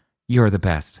 Max, you're the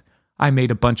best. I made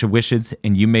a bunch of wishes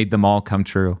and you made them all come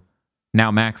true.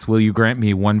 Now, Max, will you grant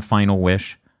me one final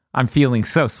wish? I'm feeling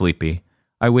so sleepy.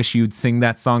 I wish you'd sing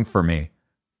that song for me."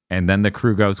 And then the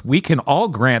crew goes, "We can all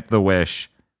grant the wish."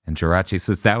 And Jirachi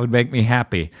says, "That would make me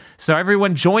happy." So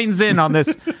everyone joins in on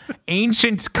this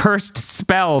ancient cursed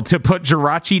spell to put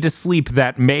Jirachi to sleep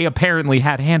that May apparently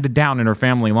had handed down in her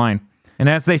family line. And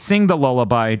as they sing the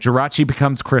lullaby, Jirachi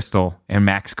becomes crystal and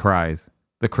Max cries.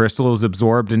 The crystal is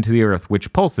absorbed into the earth,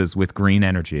 which pulses with green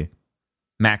energy.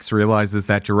 Max realizes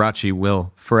that Jirachi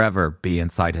will forever be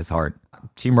inside his heart.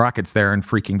 Team Rocket's there and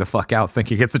freaking the fuck out,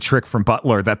 thinking it's a trick from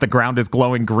Butler that the ground is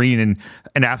glowing green in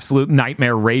an absolute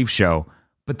nightmare rave show.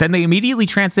 But then they immediately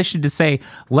transition to say,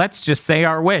 "Let's just say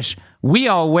our wish. We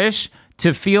all wish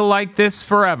to feel like this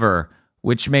forever,"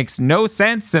 which makes no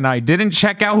sense, and I didn't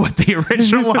check out what the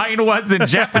original line was in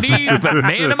Japanese, but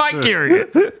man, am I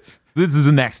curious. This is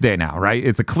the next day now, right?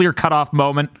 It's a clear cutoff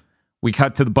moment. We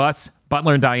cut to the bus,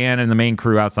 Butler and Diane and the main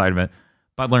crew outside of it.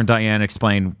 Butler and Diane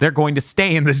explain they're going to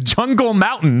stay in this jungle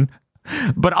mountain,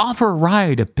 but offer a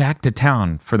ride back to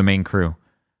town for the main crew.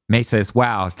 May says,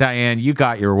 "Wow, Diane, you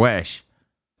got your wish."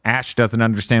 Ash doesn't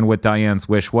understand what Diane's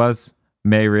wish was.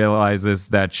 May realizes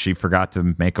that she forgot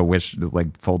to make a wish,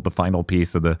 like fold the final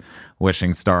piece of the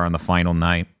wishing star on the final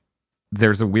night.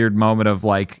 There's a weird moment of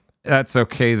like, that's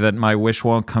okay that my wish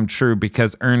won't come true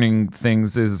because earning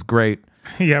things is great.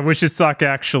 Yeah, wishes suck,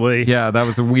 actually. Yeah, that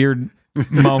was a weird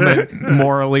moment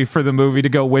morally for the movie to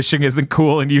go, wishing isn't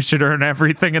cool and you should earn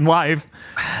everything in life.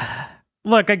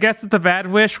 Look, I guess that the bad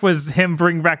wish was him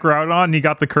bring back Groudon and he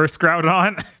got the cursed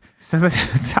Groudon. So,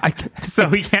 So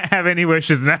we can't have any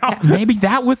wishes now. Maybe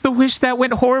that was the wish that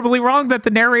went horribly wrong, that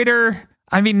the narrator...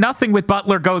 I mean, nothing with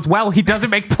Butler goes well. He doesn't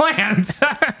make plans.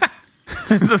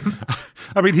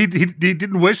 I mean, he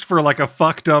didn't wish for like a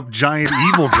fucked up giant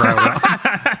evil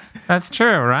Groudon. That's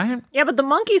true, right? Yeah, but the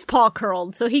monkey's paw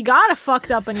curled, so he got a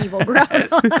fucked up and evil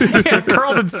Groudon. Yeah,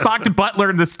 curled and socked Butler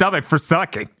in the stomach for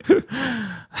sucking.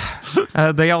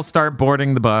 They all start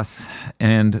boarding the bus,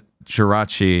 and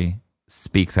Jirachi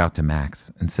speaks out to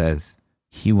Max and says,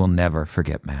 he will never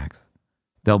forget Max.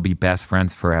 They'll be best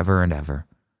friends forever and ever.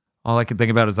 All I can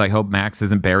think about is I hope Max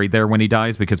isn't buried there when he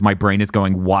dies, because my brain is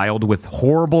going wild with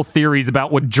horrible theories about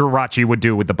what Jirachi would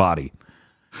do with the body.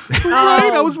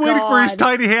 Right? I was waiting for his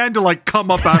tiny hand to like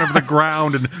come up out of the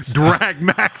ground and drag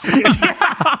Max in.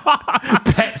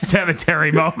 Pet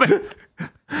cemetery moment.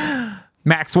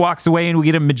 Max walks away and we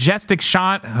get a majestic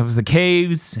shot of the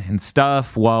caves and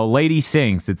stuff while Lady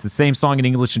sings. It's the same song in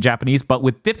English and Japanese, but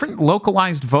with different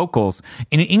localized vocals.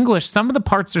 In English, some of the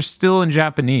parts are still in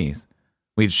Japanese.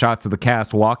 We had shots of the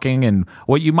cast walking and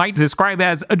what you might describe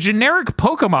as a generic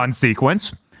Pokemon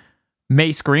sequence.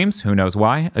 May screams, who knows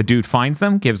why. A dude finds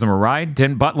them, gives them a ride.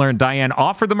 Didn't Butler and Diane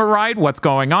offer them a ride? What's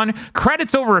going on?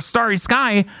 Credits over a starry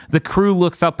sky. The crew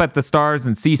looks up at the stars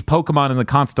and sees Pokemon in the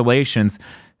constellations.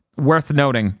 Worth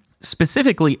noting,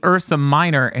 specifically Ursa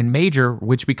Minor and Major,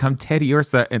 which become Teddy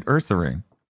Ursa and Ursa Ring.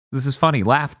 This is funny.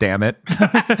 Laugh, damn it.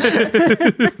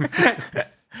 It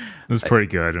was pretty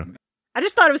good. I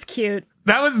just thought it was cute.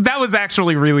 That was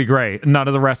actually really great. None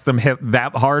of the rest of them hit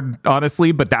that hard,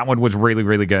 honestly, but that one was really,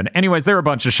 really good. Anyways, there are a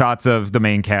bunch of shots of the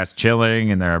main cast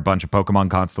chilling, and there are a bunch of Pokemon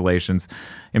constellations.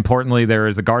 Importantly, there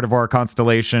is a Gardevoir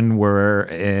constellation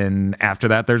after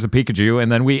that, there's a Pikachu, and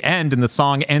then we end, and the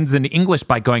song ends in English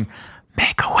by going,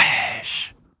 "Make a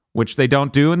wish," which they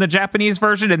don't do in the Japanese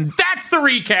version, and that's the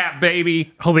recap,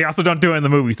 baby! Oh, they also don't do it in the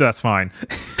movie, so that's fine.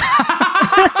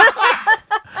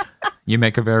 You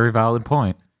make a very valid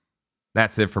point.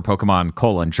 That's it for Pokemon,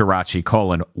 Jirachi,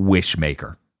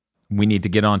 Wishmaker. We need to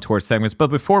get on to our segments, but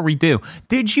before we do,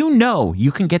 did you know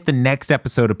you can get the next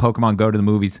episode of Pokemon Go to the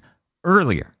Movies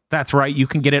earlier? That's right. You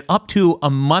can get it up to a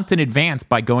month in advance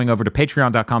by going over to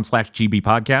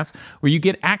patreon.com/gbpodcast, where you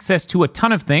get access to a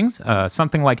ton of things,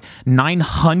 something like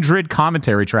 900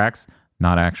 commentary tracks.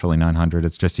 Not actually 900.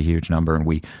 It's just a huge number, and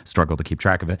we struggle to keep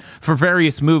track of it, for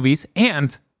various movies,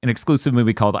 and an exclusive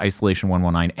movie called Isolation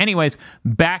 119. Anyways,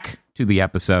 back to the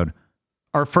episode.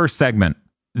 Our first segment,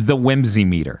 the whimsy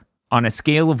meter. On a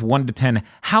scale of 1 to 10,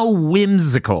 how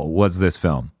whimsical was this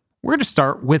film? We're going to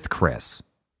start with Chris.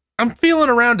 I'm feeling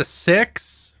around a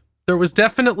 6. There was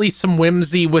definitely some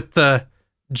whimsy with the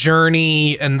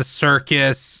journey and the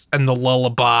circus and the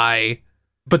lullaby.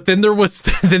 But then there was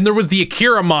the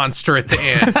Akira monster at the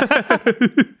end,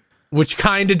 which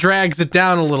kind of drags it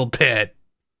down a little bit.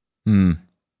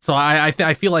 So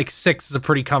I feel like 6 is a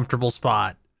pretty comfortable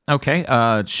spot. Okay,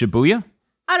 Shibuya?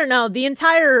 I don't know. The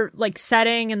entire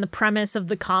setting and the premise of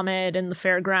the comet and the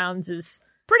fairgrounds is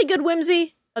pretty good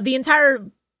whimsy. The entire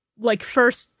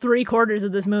first 3/4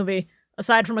 of this movie,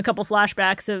 aside from a couple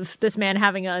flashbacks of this man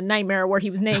having a nightmare where he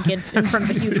was naked in front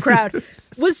of a huge crowd,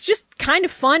 was just kind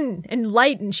of fun and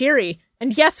light and cheery.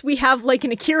 And yes, we have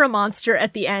an Akira monster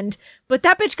at the end, but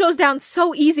that bitch goes down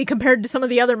so easy compared to some of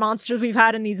the other monsters we've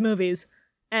had in these movies.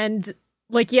 And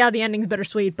yeah, the ending's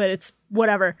bittersweet, but it's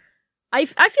whatever. I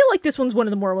feel like this one's one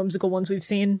of the more whimsical ones we've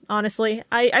seen, honestly.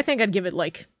 I think I'd give it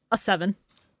a 7.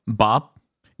 Bob?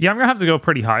 Yeah, I'm gonna have to go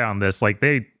pretty high on this.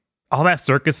 All that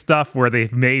circus stuff where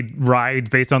they've made rides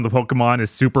based on the Pokemon is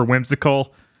super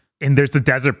whimsical. And there's the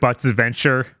Desert Butts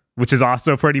Adventure, which is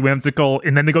also pretty whimsical.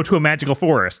 And then they go to a magical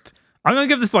forest. I'm gonna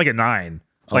give this a 9.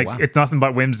 Wow. It's nothing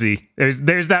but whimsy.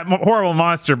 There's that horrible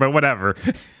monster, but whatever.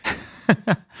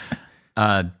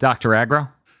 Dr. Aggro?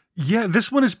 Yeah, this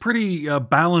one is pretty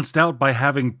balanced out by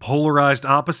having polarized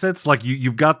opposites.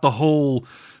 You've got the whole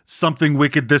Something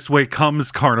Wicked This Way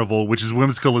Comes carnival, which is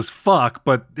whimsical as fuck,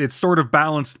 but it's sort of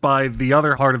balanced by the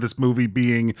other part of this movie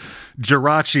being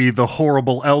Jirachi, the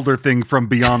horrible elder thing from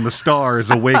beyond the stars,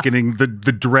 awakening the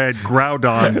dread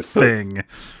Groudon thing,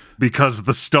 because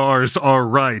the stars are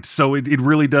right. So it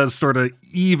really does sort of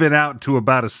even out to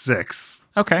about a 6.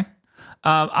 Okay.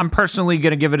 I'm personally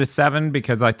going to give it a 7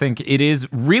 because I think it is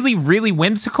really, really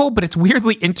whimsical, but it's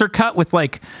weirdly intercut with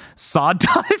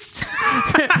sawdust.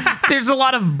 There's a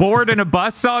lot of board in a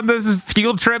bus on this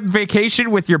field trip vacation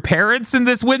with your parents in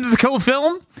this whimsical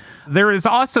film. There is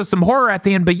also some horror at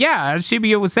the end, but yeah, as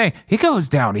Shibuya was saying, it goes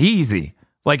down easy.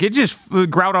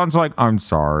 Groudon's I'm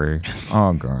sorry.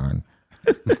 Oh, God.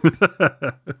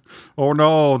 Oh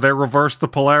no, they reversed the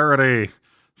polarity.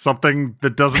 Something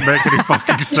that doesn't make any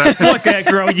fucking sense. Look at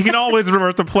Aggro, you can always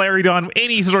reverse the polarity on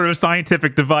any sort of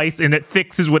scientific device, and it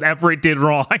fixes whatever it did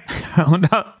wrong. Oh,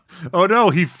 no. Oh no,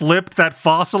 he flipped that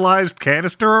fossilized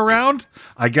canister around?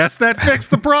 I guess that fixed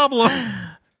the problem.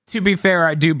 To be fair,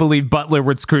 I do believe Butler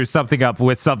would screw something up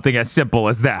with something as simple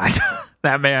as that.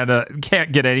 That man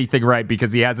can't get anything right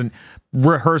because he hasn't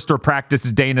rehearsed or practiced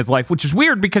a day in his life, which is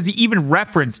weird because he even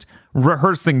referenced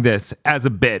rehearsing this as a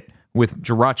bit with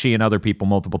Jirachi and other people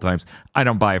multiple times. I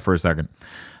don't buy it for a second.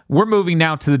 We're moving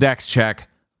now to the Dex check.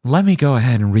 Let me go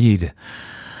ahead and read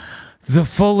the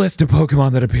full list of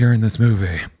Pokemon that appear in this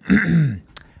movie.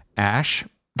 Ash.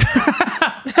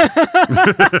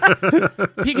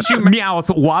 Pikachu, Meowth,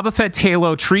 Wobbuffet,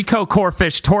 Halo, Trico,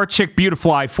 Corphish, Torchic,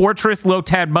 Beautifly, Fortress,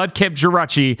 Lotad, Mudkip,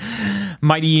 Jirachi,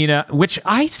 Mightyena, which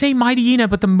I say Mightyena,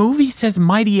 but the movie says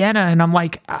Mightyena, and I'm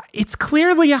like, it's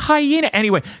clearly a hyena.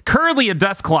 Anyway, Curly, a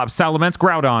Dusclops, Salamence,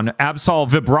 Groudon, Absol,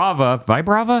 Vibrava,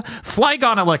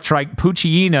 Flygon, Electrike,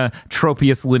 Poochyena,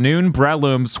 Tropius, Lanoon,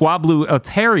 Breloom, Swablu,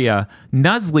 Altaria,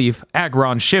 Nuzleaf,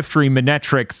 Aggron, Shiftry,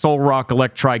 Manectric, Solrock,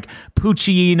 Electrike,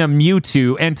 Poochyena,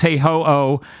 Mewtwo,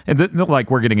 Entei-Ho-Oh, and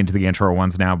like we're getting into the intro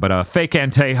ones now, but Fake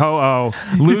Entei-Ho-Oh,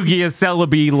 Lugia,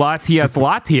 Celebi, Latios,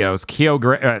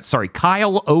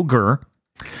 Kyle Ogre,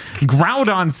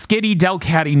 Groudon, Skitty,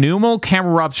 Delcatty, Numel,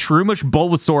 Camerupt, Shroomish,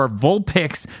 Bulbasaur,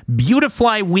 Vulpix,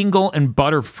 Beautifly, Wingull, and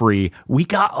Butterfree. We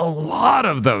got a lot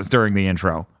of those during the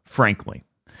intro, frankly.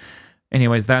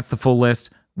 Anyways, that's the full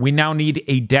list. We now need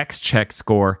a Dex check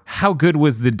score. How good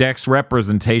was the Dex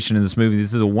representation in this movie?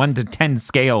 This is a 1 to 10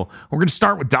 scale. We're going to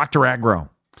start with Dr. Aggro.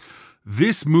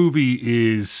 This movie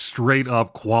is straight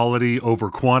up quality over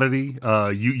quantity.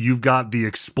 You've got the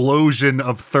explosion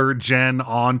of third gen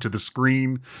onto the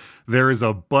screen. There is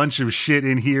a bunch of shit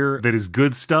in here that is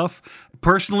good stuff.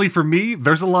 Personally, for me,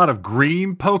 there's a lot of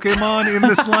green Pokemon in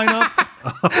this lineup.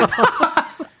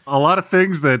 A lot of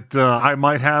things that I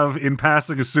might have in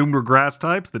passing assumed were grass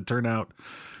types that turn out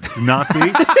to not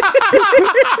be.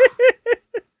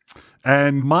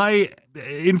 And my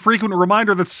infrequent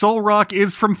reminder that Solrock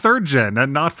is from third gen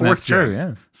and not fourth That's gen. true,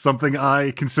 yeah. Something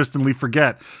I consistently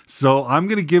forget. So I'm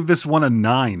going to give this one a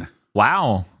 9.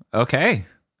 Wow. Okay.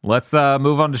 Let's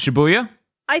move on to Shibuya.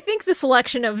 I think the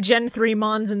selection of Gen 3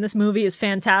 Mons in this movie is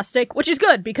fantastic, which is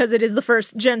good because it is the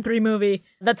first Gen 3 movie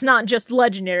that's not just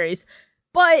legendaries.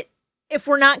 But if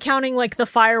we're not counting like the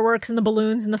fireworks and the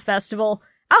balloons and the festival,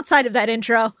 outside of that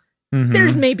intro,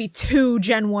 there's maybe 2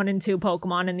 Gen 1 and 2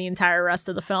 Pokemon in the entire rest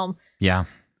of the film. Yeah.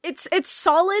 It's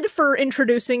solid for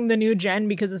introducing the new gen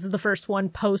because this is the first one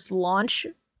post-launch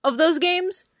of those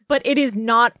games, but it is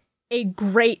not a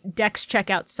great Dex check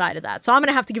outside of that. So I'm going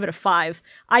to have to give it a 5.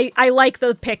 I like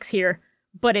the picks here,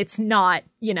 but it's not,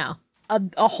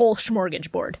 a whole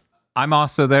smorgasbord. I'm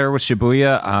also there with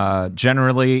Shibuya.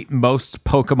 Generally, most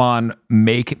Pokemon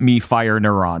make me fire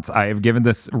neurons. I have given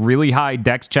this really high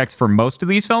Dex checks for most of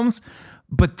these films,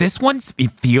 but this one,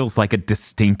 it feels like a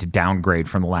distinct downgrade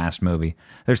from the last movie.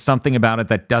 There's something about it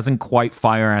that doesn't quite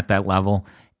fire at that level.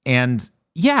 And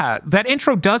yeah, that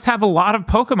intro does have a lot of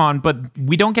Pokemon, but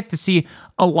we don't get to see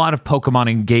a lot of Pokemon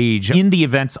engage in the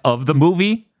events of the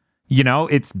movie.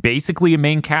 It's basically a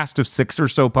main cast of 6 or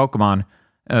so Pokemon.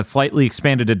 Slightly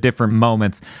expanded at different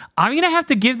moments. I'm going to have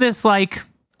to give this like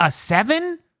a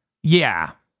 7.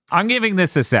 Yeah, I'm giving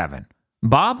this a 7.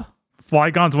 Bob?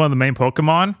 Flygon's one of the main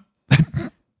Pokemon.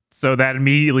 So that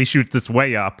immediately shoots this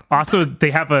way up. Also, they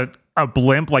have a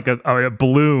blimp, like a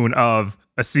balloon of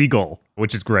a seagull,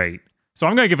 which is great. So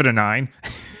I'm going to give it a 9.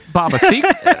 Bob,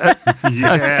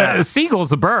 a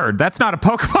seagull's a bird. That's not a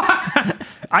Pokemon.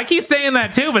 I keep saying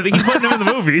that too, but they keep putting them in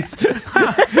the movies.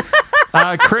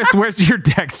 Chris, where's your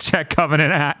Dex check coming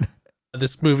in at?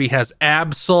 This movie has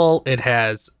Absol, it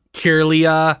has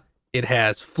Kirlia, it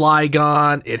has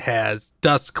Flygon, it has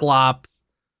Dusclops.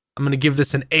 I'm going to give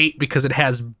this an 8 because it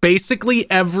has basically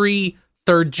every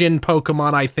third gen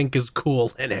Pokemon I think is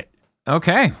cool in it.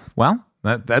 Okay, well,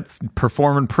 that's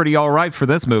performing pretty all right for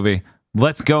this movie.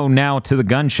 Let's go now to the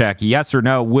gun check. Yes or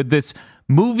no? Would this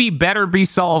movie better be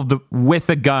solved with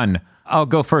a gun? I'll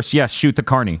go first. Yes, shoot the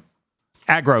carny.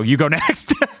 Aggro, you go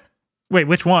next. Wait,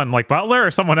 which one? Like Butler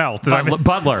or someone else?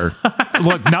 Butler.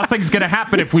 Look, nothing's going to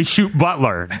happen if we shoot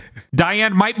Butler.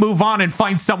 Diane might move on and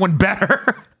find someone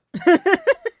better.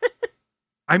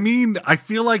 I mean, I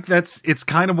feel like it's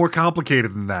kind of more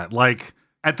complicated than that. Like,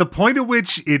 at the point at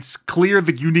which it's clear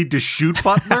that you need to shoot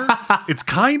Butler, it's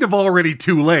kind of already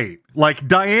too late. Like,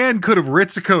 Diane could have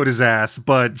Ritsuko'd his ass,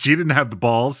 but she didn't have the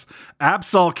balls.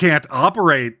 Absol can't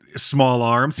operate small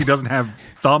arms. He doesn't have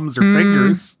thumbs or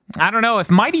fingers. I don't know. If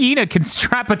Mightyena can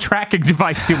strap a tracking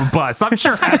device to a bus, I'm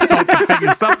sure Absol can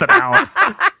figure something out.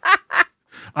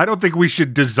 I don't think we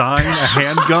should design a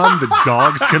handgun that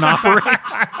dogs can operate.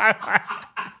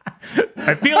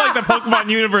 I feel like the Pokemon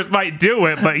universe might do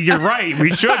it, but you're right,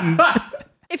 we shouldn't.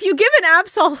 If you give an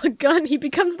Absol a gun, he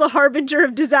becomes the harbinger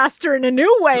of disaster in a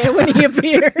new way when he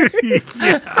appears.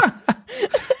 Yeah.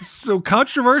 So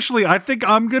controversially, I think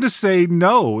I'm going to say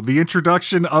no. The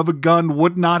introduction of a gun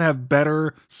would not have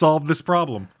better solved this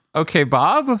problem. Okay,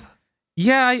 Bob?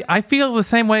 Yeah, I feel the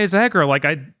same way as Aggro. Like,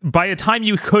 by the time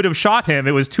you could have shot him,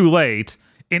 it was too late.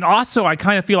 And also, I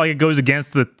kind of feel like it goes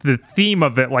against the theme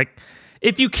of it. Like,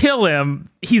 if you kill him,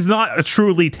 he's not a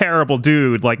truly terrible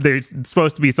dude. Like, there's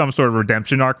supposed to be some sort of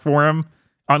redemption arc for him,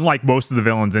 unlike most of the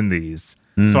villains in these.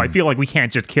 So I feel like we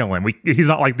can't just kill him. He's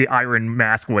not like the Iron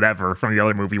Mask whatever from the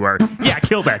other movie where, yeah,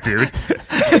 kill that dude.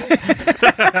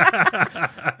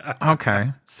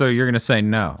 Okay. So you're going to say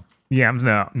no. Yeah,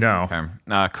 no.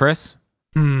 Okay. Chris?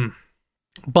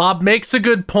 Bob makes a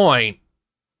good point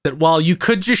that while you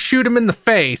could just shoot him in the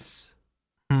face,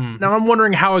 now I'm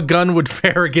wondering how a gun would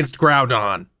fare against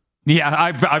Groudon. Yeah,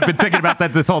 I've been thinking about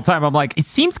that this whole time. I'm like, it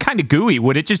seems kind of gooey.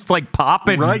 Would it just like pop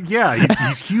and... Right, yeah.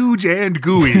 He's huge and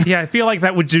gooey. Yeah, I feel like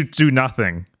that would do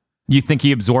nothing. You think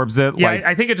he absorbs it? Yeah, like,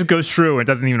 I think it just goes through and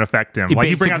doesn't even affect him. Like,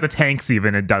 you bring out the tanks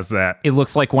even, it does that. It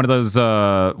looks like one of those,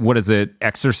 what is it,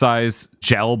 exercise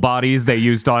gel bodies they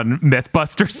used on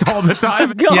Mythbusters all the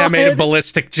time. God. Yeah, made of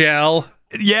ballistic gel.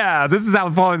 Yeah, this is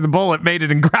how Following the Bullet made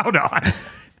it in Groudon.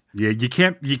 Yeah, you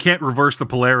can't reverse the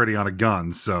polarity on a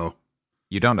gun, so...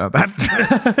 You don't know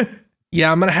that.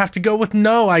 Yeah, I'm going to have to go with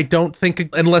no. I don't think,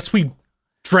 unless we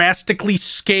drastically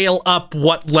scale up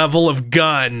what level of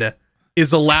gun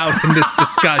is allowed in this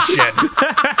discussion.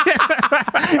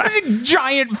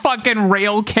 Giant fucking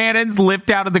rail cannons lift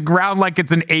out of the ground like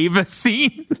it's an Ava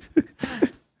scene.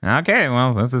 Okay,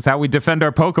 well, this is how we defend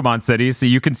our Pokemon cities, so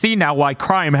you can see now why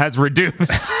crime has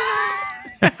reduced.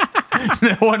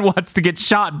 No one wants to get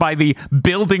shot by the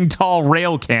building tall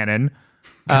rail cannon.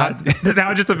 Now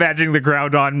just imagining the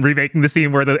Groudon remaking the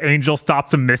scene where the angel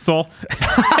stops a missile.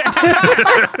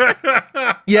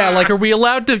 Yeah, like are we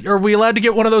allowed to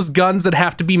get one of those guns that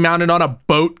have to be mounted on a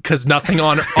boat because nothing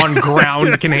on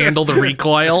ground can handle the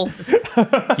recoil?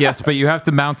 Yes, but you have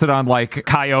to mount it on like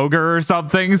Kyogre or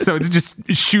something, so it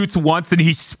just shoots once and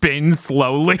he spins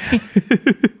slowly.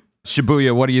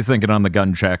 Shibuya, what are you thinking on the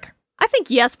gun check? I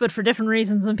think yes, but for different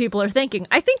reasons than people are thinking.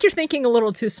 I think you're thinking a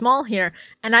little too small here.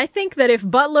 And I think that if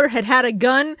Butler had a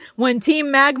gun when Team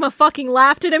Magma fucking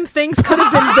laughed at him, things could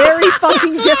have been very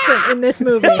fucking different in this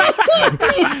movie.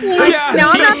 Now,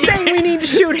 I'm not saying we need to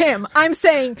shoot him. I'm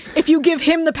saying if you give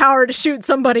him the power to shoot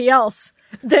somebody else,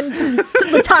 then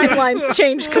the timelines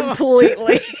change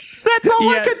completely. That's all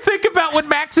I could think about when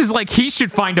Max is like, he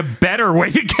should find a better way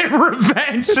to get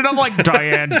revenge. And I'm like,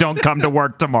 Diane, don't come to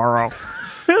work tomorrow.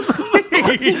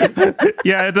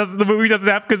 Yeah, the movie doesn't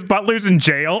have because Butler's in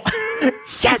jail.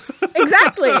 Yes!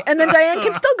 Exactly. And then Diane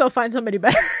can still go find somebody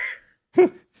better.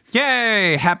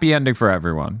 Yay! Happy ending for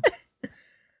everyone.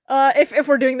 If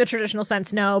we're doing the traditional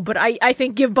sense, no. But I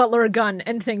think give Butler a gun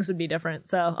and things would be different.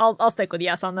 So I'll stick with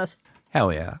yes on this.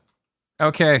 Hell yeah.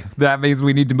 Okay, that means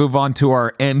we need to move on to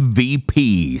our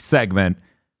MVP segment.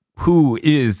 Who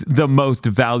is the most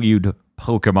valued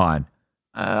Pokemon?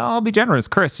 I'll be generous.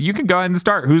 Chris, you can go ahead and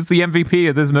start. Who's the MVP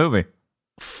of this movie?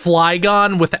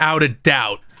 Flygon, without a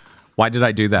doubt. Why did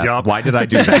I do that? Yup. Why did I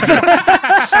do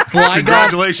that?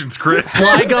 Congratulations, Chris.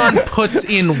 Flygon puts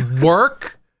in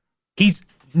work. He's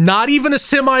not even a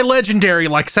semi-legendary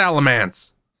like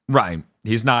Salamence. Right.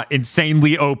 He's not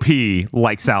insanely OP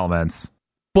like Salamence.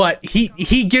 But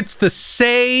he gets the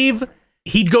save.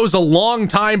 He goes a long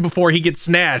time before he gets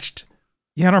snatched.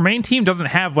 Yeah, and our main team doesn't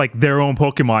have like their own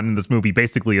Pokemon in this movie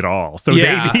basically at all. So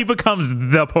he becomes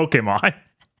the Pokemon.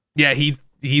 Yeah,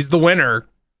 he's the winner.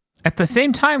 At the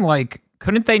same time, like,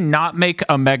 couldn't they not make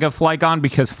a Mega Flygon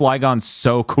because Flygon's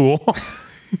so cool?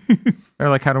 They're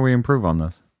like, how do we improve on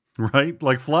this? Right?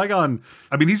 Like Flygon,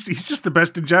 I mean, he's just the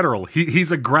best in general.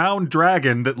 He's a ground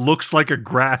dragon that looks like a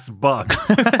grass bug.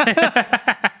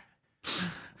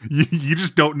 You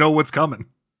just don't know what's coming.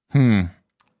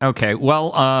 Okay,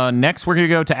 well, next we're going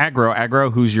to go to Aggro.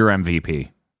 Aggro, who's your MVP?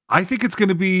 I think it's going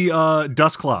to be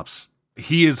Dusclops.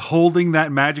 He is holding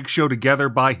that magic show together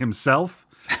by himself.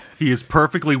 He is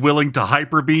perfectly willing to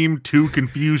hyper beam two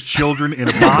confused children in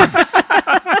a box.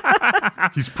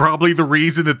 He's probably the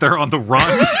reason that they're on the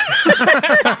run.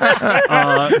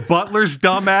 Butler's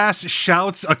dumbass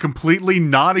shouts a completely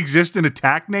non-existent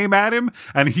attack name at him,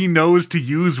 and he knows to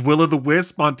use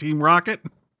Will-o'-the-Wisp on Team Rocket.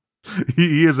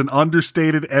 He is an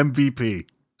understated MVP.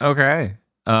 Okay.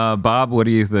 Bob, what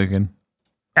are you thinking?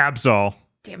 Absol.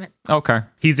 Damn it. Okay.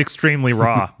 He's extremely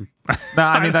raw. No,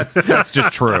 I mean, that's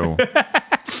just true.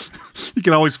 You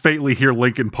can always faintly hear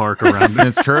Linkin Park around it.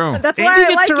 It's true. That's And why he I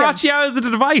like gets him. Jirachi out of the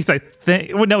device, I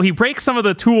think. Well, no, he breaks some of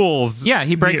the tools. Yeah,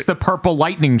 he breaks the purple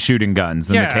lightning shooting guns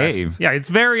in the cave. Yeah, it's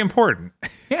very important.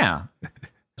 Yeah.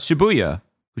 Shibuya,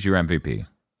 who's your MVP?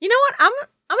 You know what?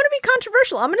 I'm going to be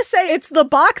controversial. I'm going to say it's the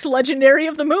box legendary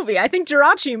of the movie. I think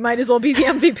Jirachi might as well be the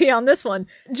MVP on this one.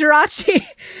 Jirachi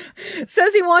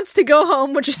says he wants to go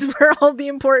home, which is where all the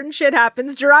important shit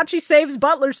happens. Jirachi saves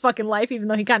Butler's fucking life, even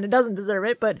though he kind of doesn't deserve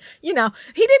it. But, you know,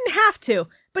 he didn't have to.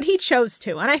 but he chose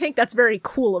to, and I think that's very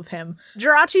cool of him.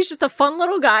 Jirachi's just a fun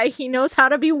little guy. He knows how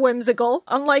to be whimsical,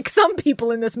 unlike some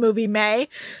people in this movie may.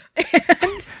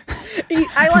 And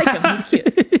I like him. He's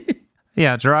cute.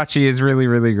 Yeah, Jirachi is really,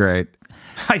 really great.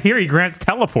 I hear he grants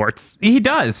teleports. He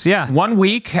does, yeah. 1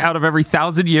 week out of every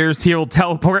 1,000 years, he'll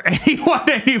teleport anyone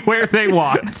anywhere they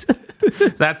want.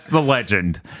 That's the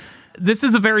legend. This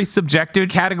is a very subjective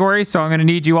category, so I'm going to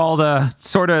need you all to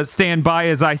sort of stand by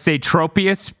as I say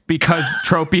Tropius, because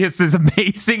Tropius is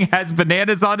amazing, has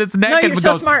bananas on its neck, No, and you're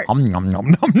so goes smart. nom, nom,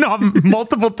 nom, nom, nom,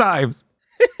 multiple times.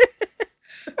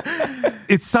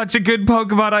 It's such a good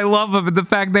Pokemon. I love him. And the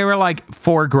fact they were like,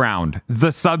 foreground,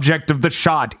 the subject of the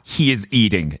shot, he is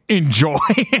eating. Enjoy.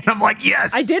 And I'm like,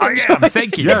 yes, I did enjoy. am.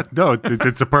 Thank you. Yeah, no,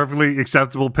 it's a perfectly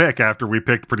acceptable pick after we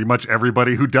picked pretty much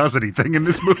everybody who does anything in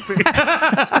this movie.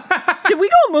 Did we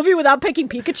go a movie without picking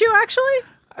Pikachu, actually?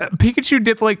 Pikachu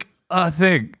did like a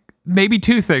thing, maybe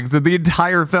 2 things in the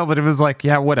entire film, but it was like,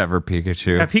 yeah, whatever,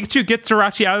 Pikachu. Pikachu gets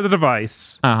Jirachi out of the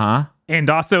device Uh-huh. and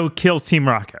also kills Team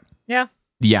Rocket. Yeah.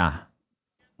 Yeah.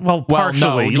 Well,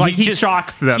 partially. no, like he just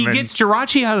shocks them. He and- gets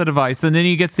Jirachi out of the device, and then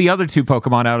he gets the other 2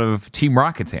 Pokemon out of Team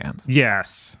Rocket's hands.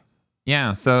 Yes.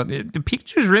 Yeah, so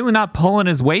Pikachu's really not pulling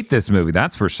his weight this movie,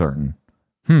 that's for certain.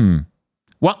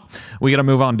 Well, we got to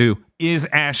move on to, is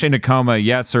Ash in a coma,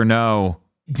 yes or no?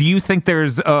 Do you think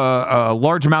there's a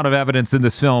large amount of evidence in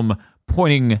this film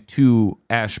pointing to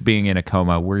Ash being in a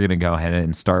coma? We're going to go ahead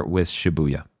and start with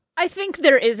Shibuya. I think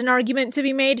there is an argument to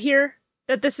be made here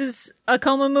that this is a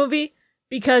coma movie,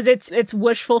 because it's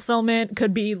wish fulfillment,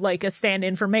 could be like a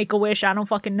stand-in for Make-A-Wish, I don't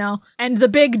fucking know. And the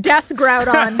big death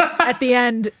Groudon at the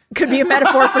end could be a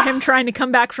metaphor for him trying to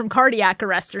come back from cardiac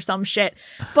arrest or some shit.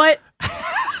 But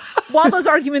while those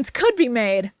arguments could be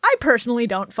made, I personally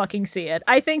don't fucking see it.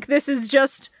 I think this is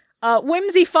just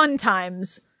whimsy fun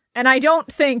times. And I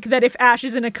don't think that if Ash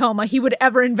is in a coma, he would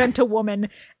ever invent a woman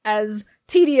as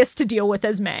tedious to deal with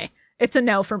as May. It's a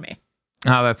no for me.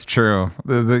 Oh, that's true.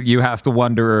 You have to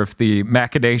wonder if the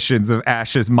machinations of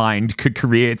Ash's mind could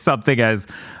create something as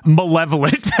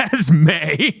malevolent as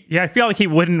May. Yeah, I feel like he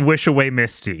wouldn't wish away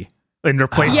Misty and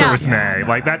replace her with May.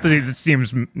 Like, that just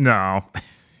seems... No.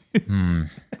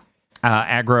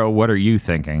 Aggro, what are you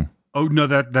thinking? Oh, no,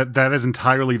 that is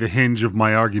entirely the hinge of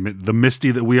my argument. The Misty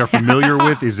that we are familiar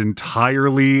with is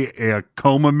entirely a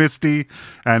coma Misty,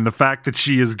 and the fact that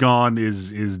she is gone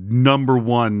is number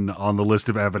 1 on the list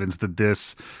of evidence that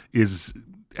this is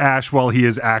Ash while he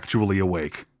is actually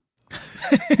awake.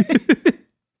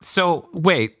 So,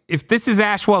 wait, if this is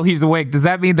Ash while he's awake, does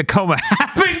that mean the coma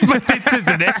happened, but this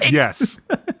isn't it? Yes.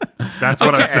 That's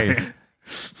what I'm saying.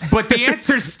 But the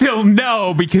answer's still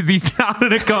no, because he's not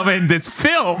in a coma in this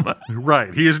film.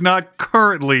 Right. He is not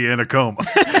currently in a coma.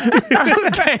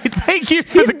 Okay, thank you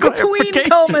for He's the between clarification.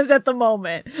 comas at the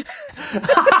moment.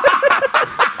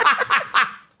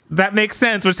 That makes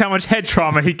sense with how much head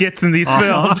trauma he gets in these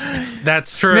films.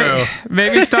 That's true.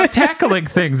 Maybe stop tackling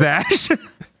things, Ash.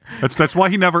 That's why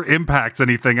he never impacts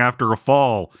anything after a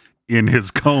fall in his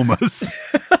comas.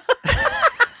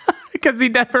 Because he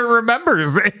never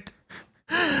remembers it.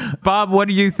 Bob, what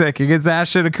are you thinking? Is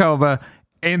Ash in a coma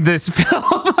in this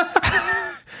film?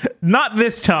 Not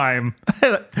this time.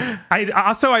 I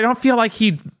don't feel like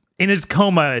in his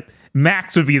coma,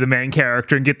 Max would be the main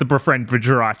character and get the befriend for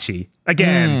Jirachi.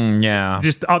 Again, Yeah.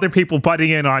 just other people butting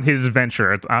in on his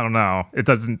adventure. I don't know. It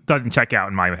doesn't check out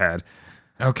in my head.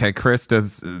 Okay, Chris,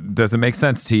 does it make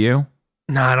sense to you?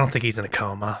 No, I don't think he's in a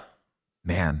coma.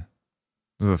 Man,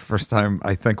 this is the first time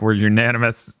I think we're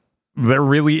unanimous. There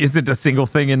really isn't a single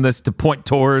thing in this to point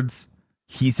towards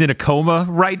he's in a coma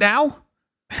right now.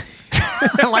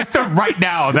 I like the right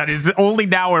now that is only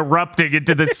now erupting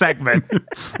into this segment.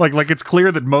 like it's clear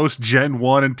that most Gen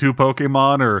 1 and 2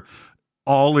 Pokemon are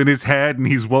all in his head and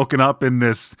he's woken up in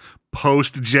this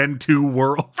post Gen 2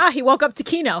 world. He woke up to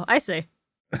Kino. I see.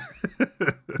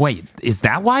 Wait, is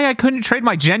that why I couldn't trade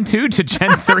my Gen 2 to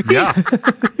Gen 3? Yeah.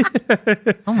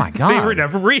 Oh my god. They were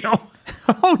never real.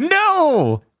 Oh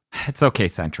no! It's okay,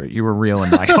 Sentry. You were real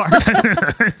in my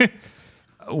heart.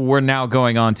 We're now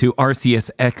going on to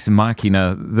Arceus Ex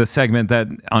Machina, the segment that,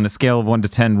 on a scale of 1 to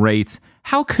 10, rates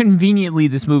how conveniently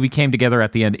this movie came together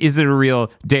at the end. Is it a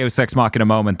real Deus Ex Machina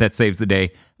moment that saves the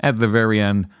day at the very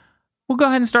end? We'll go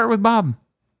ahead and start with Bob.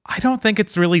 I don't think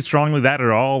it's really strongly that at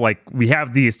all. Like, we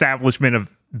have the establishment of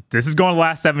this is going to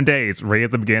last 7 days right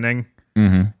at the beginning.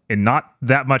 Mm-hmm. And not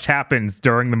that much happens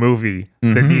during the movie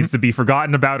that needs to be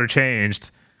forgotten about or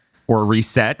changed. Or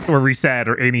reset.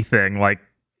 Or anything. Like,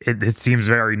 it seems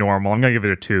very normal. I'm going to give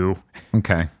it a 2.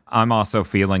 Okay. I'm also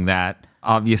feeling that.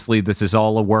 Obviously, this is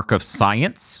all a work of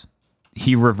science.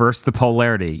 He reversed the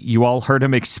polarity. You all heard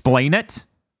him explain it.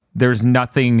 There's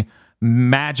nothing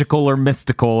magical or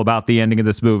mystical about the ending of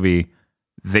this movie.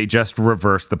 They just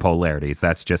reverse the polarities.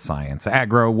 That's just science.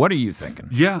 Aggro, what are you thinking?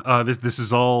 Yeah, this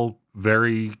is all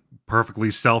very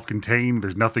perfectly self-contained.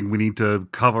 There's nothing we need to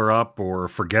cover up or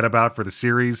forget about for the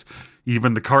series.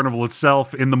 Even the carnival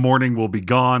itself in the morning will be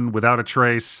gone without a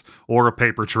trace or a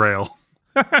paper trail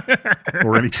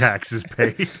or any taxes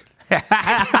paid.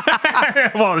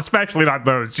 Well, especially not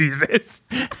those, Jesus.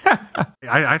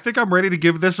 I think I'm ready to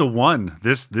give this a 1.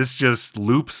 This just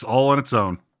loops all on its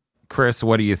own. Chris,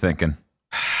 what are you thinking?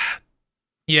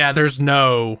 Yeah, there's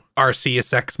no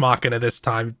Arceus Ex Machina this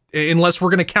time, unless we're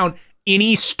going to count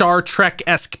any Star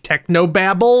Trek-esque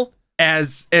technobabble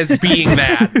as being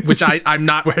that, which I'm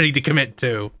not ready to commit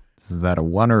to. Is that a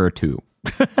 1 or a 2?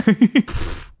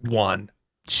 1.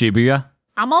 Shibuya?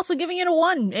 I'm also giving it a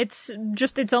 1. It's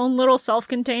just its own little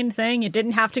self-contained thing. It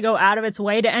didn't have to go out of its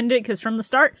way to end it, because from the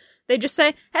start, they just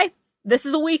say, hey, this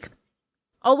is a week.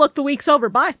 Oh, look, the week's over.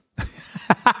 Bye.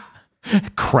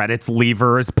 Credits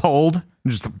lever is pulled.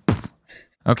 Just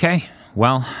okay,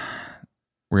 well,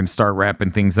 we're going to start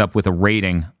wrapping things up with a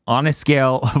rating on a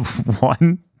scale of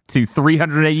 1 to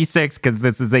 386, because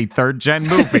this is a third-gen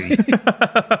movie.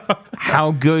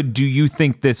 How good do you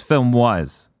think this film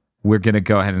was? We're going to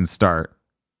go ahead and start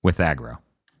with Aggro.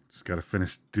 Just got to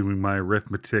finish doing my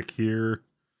arithmetic here.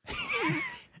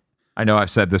 I know I've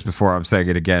said this before. I'm saying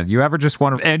it again. You ever just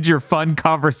want to end your fun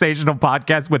conversational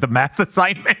podcast with a math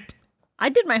assignment? I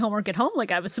did my homework at home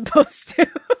like I was supposed to.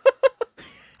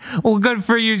 Well, good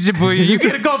for you, Shibuya. You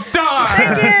get a gold star.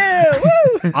 Thank you.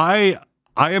 Woo! I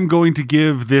am going to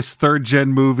give this third-gen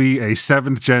movie a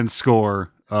 7th-gen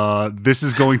score. This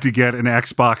is going to get an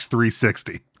Xbox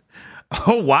 360.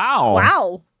 Oh, wow.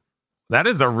 Wow. That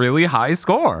is a really high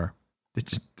score.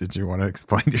 Did you want to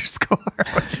explain your score?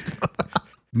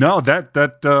 No, I think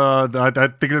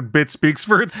that bit speaks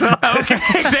for itself. Okay,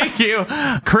 thank you.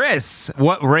 Chris,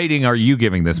 what rating are you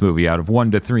giving this movie out of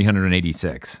 1 to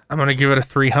 386? I'm going to give it a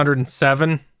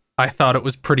 307. I thought it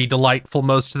was pretty delightful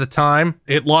most of the time.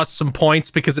 It lost some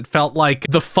points because it felt like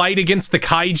the fight against the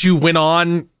kaiju went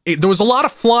on. There was a lot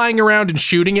of flying around and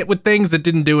shooting it with things that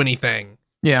didn't do anything.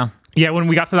 Yeah. Yeah, when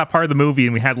we got to that part of the movie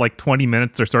and we had like 20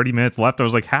 minutes or 30 minutes left, I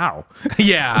was like, how?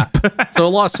 Yeah. So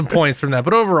it lost some points from that,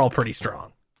 but overall pretty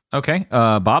strong. Okay,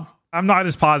 Bob? I'm not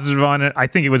as positive on it. I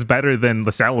think it was better than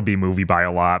the Celebi movie by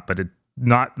a lot, but it's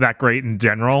not that great in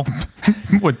general.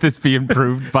 Would this be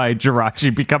improved by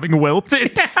Jirachi becoming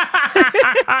wilted?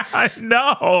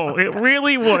 No, it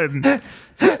really wouldn't. Of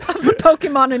the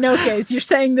Pokemon Inokes, you're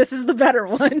saying this is the better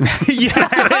one.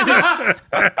 Yes.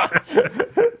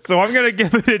 So I'm going to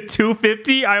give it a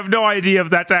 250. I have no idea if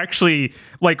that's actually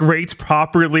like rates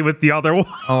properly with the other one.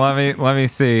 Let me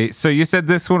see. So you said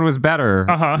this one was better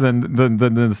than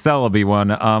the Celebi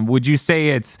one. Would you say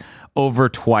it's over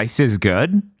twice as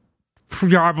good?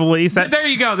 Probably. There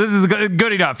you go. This is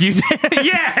good enough. You did.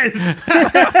 Yes.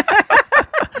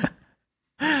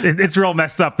 It's real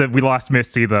messed up that we lost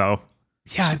Misty, though.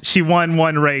 Yeah, she won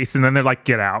one race, and then they're like,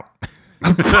 "Get out."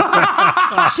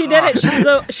 She did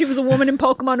it. She was a woman in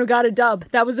Pokemon who got a dub.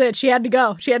 That was it. She had to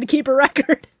go. She had to keep a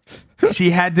record. She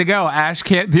had to go. Ash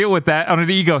can't deal with that on an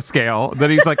ego scale.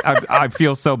 That he's like, I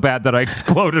feel so bad that I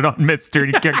exploded on Mister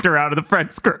and he kicked her out of the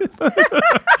friends group.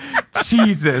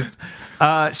 Jesus.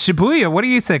 Shibuya, what are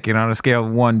you thinking on a scale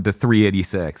of 1 to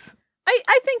 386?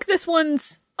 I think this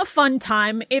one's a fun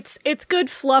time. It's good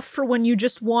fluff for when you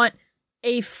just want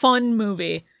a fun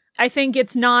movie. I think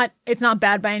it's not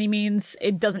bad by any means.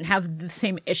 It doesn't have the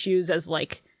same issues as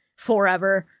like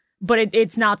Forever, but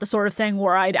it's not the sort of thing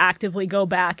where I'd actively go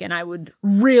back and I would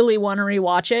really want to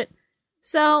rewatch it.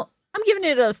 So I'm giving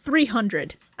it a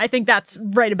 300. I think that's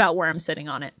right about where I'm sitting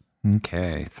on it.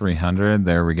 Okay, 300.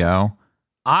 There we go.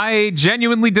 I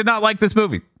genuinely did not like this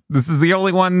movie. This is the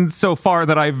only one so far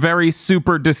that I very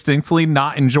super distinctly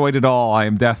not enjoyed at all. I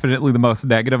am definitely the most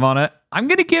negative on it. I'm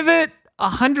going to give it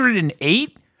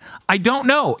 108. I don't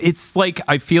know. It's like,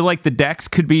 I feel like the decks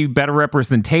could be better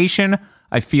representation.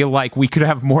 I feel like we could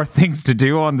have more things to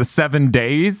do on the 7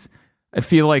 days. I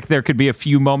feel like there could be a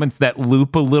few moments that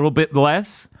loop a little bit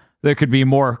less. There could be a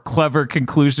more clever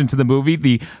conclusion to the movie.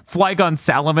 The Flygon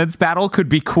Salamence battle could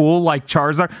be cool, like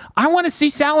Charizard. I want to see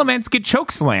Salamence get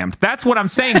chokeslammed. That's what I'm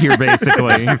saying here,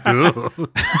 basically.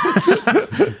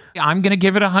 I'm going to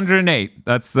give it 108.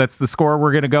 That's the score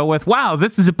we're going to go with. Wow,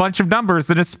 this is a bunch of numbers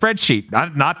in a spreadsheet.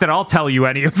 Not that I'll tell you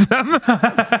any of them.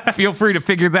 Feel free to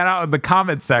figure that out in the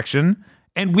comments section.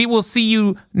 And we will see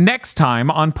you next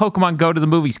time on Pokemon Go to the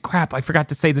Movies. Crap, I forgot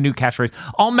to say the new catchphrase.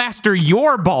 I'll master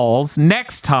your balls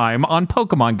next time on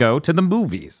Pokemon Go to the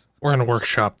Movies. We're going to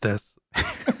workshop this.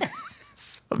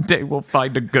 Someday we'll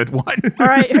find a good one. All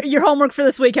right, your homework for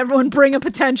this week. Everyone bring a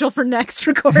potential for next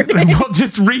recording. We'll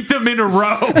just read them in a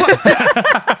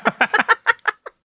row.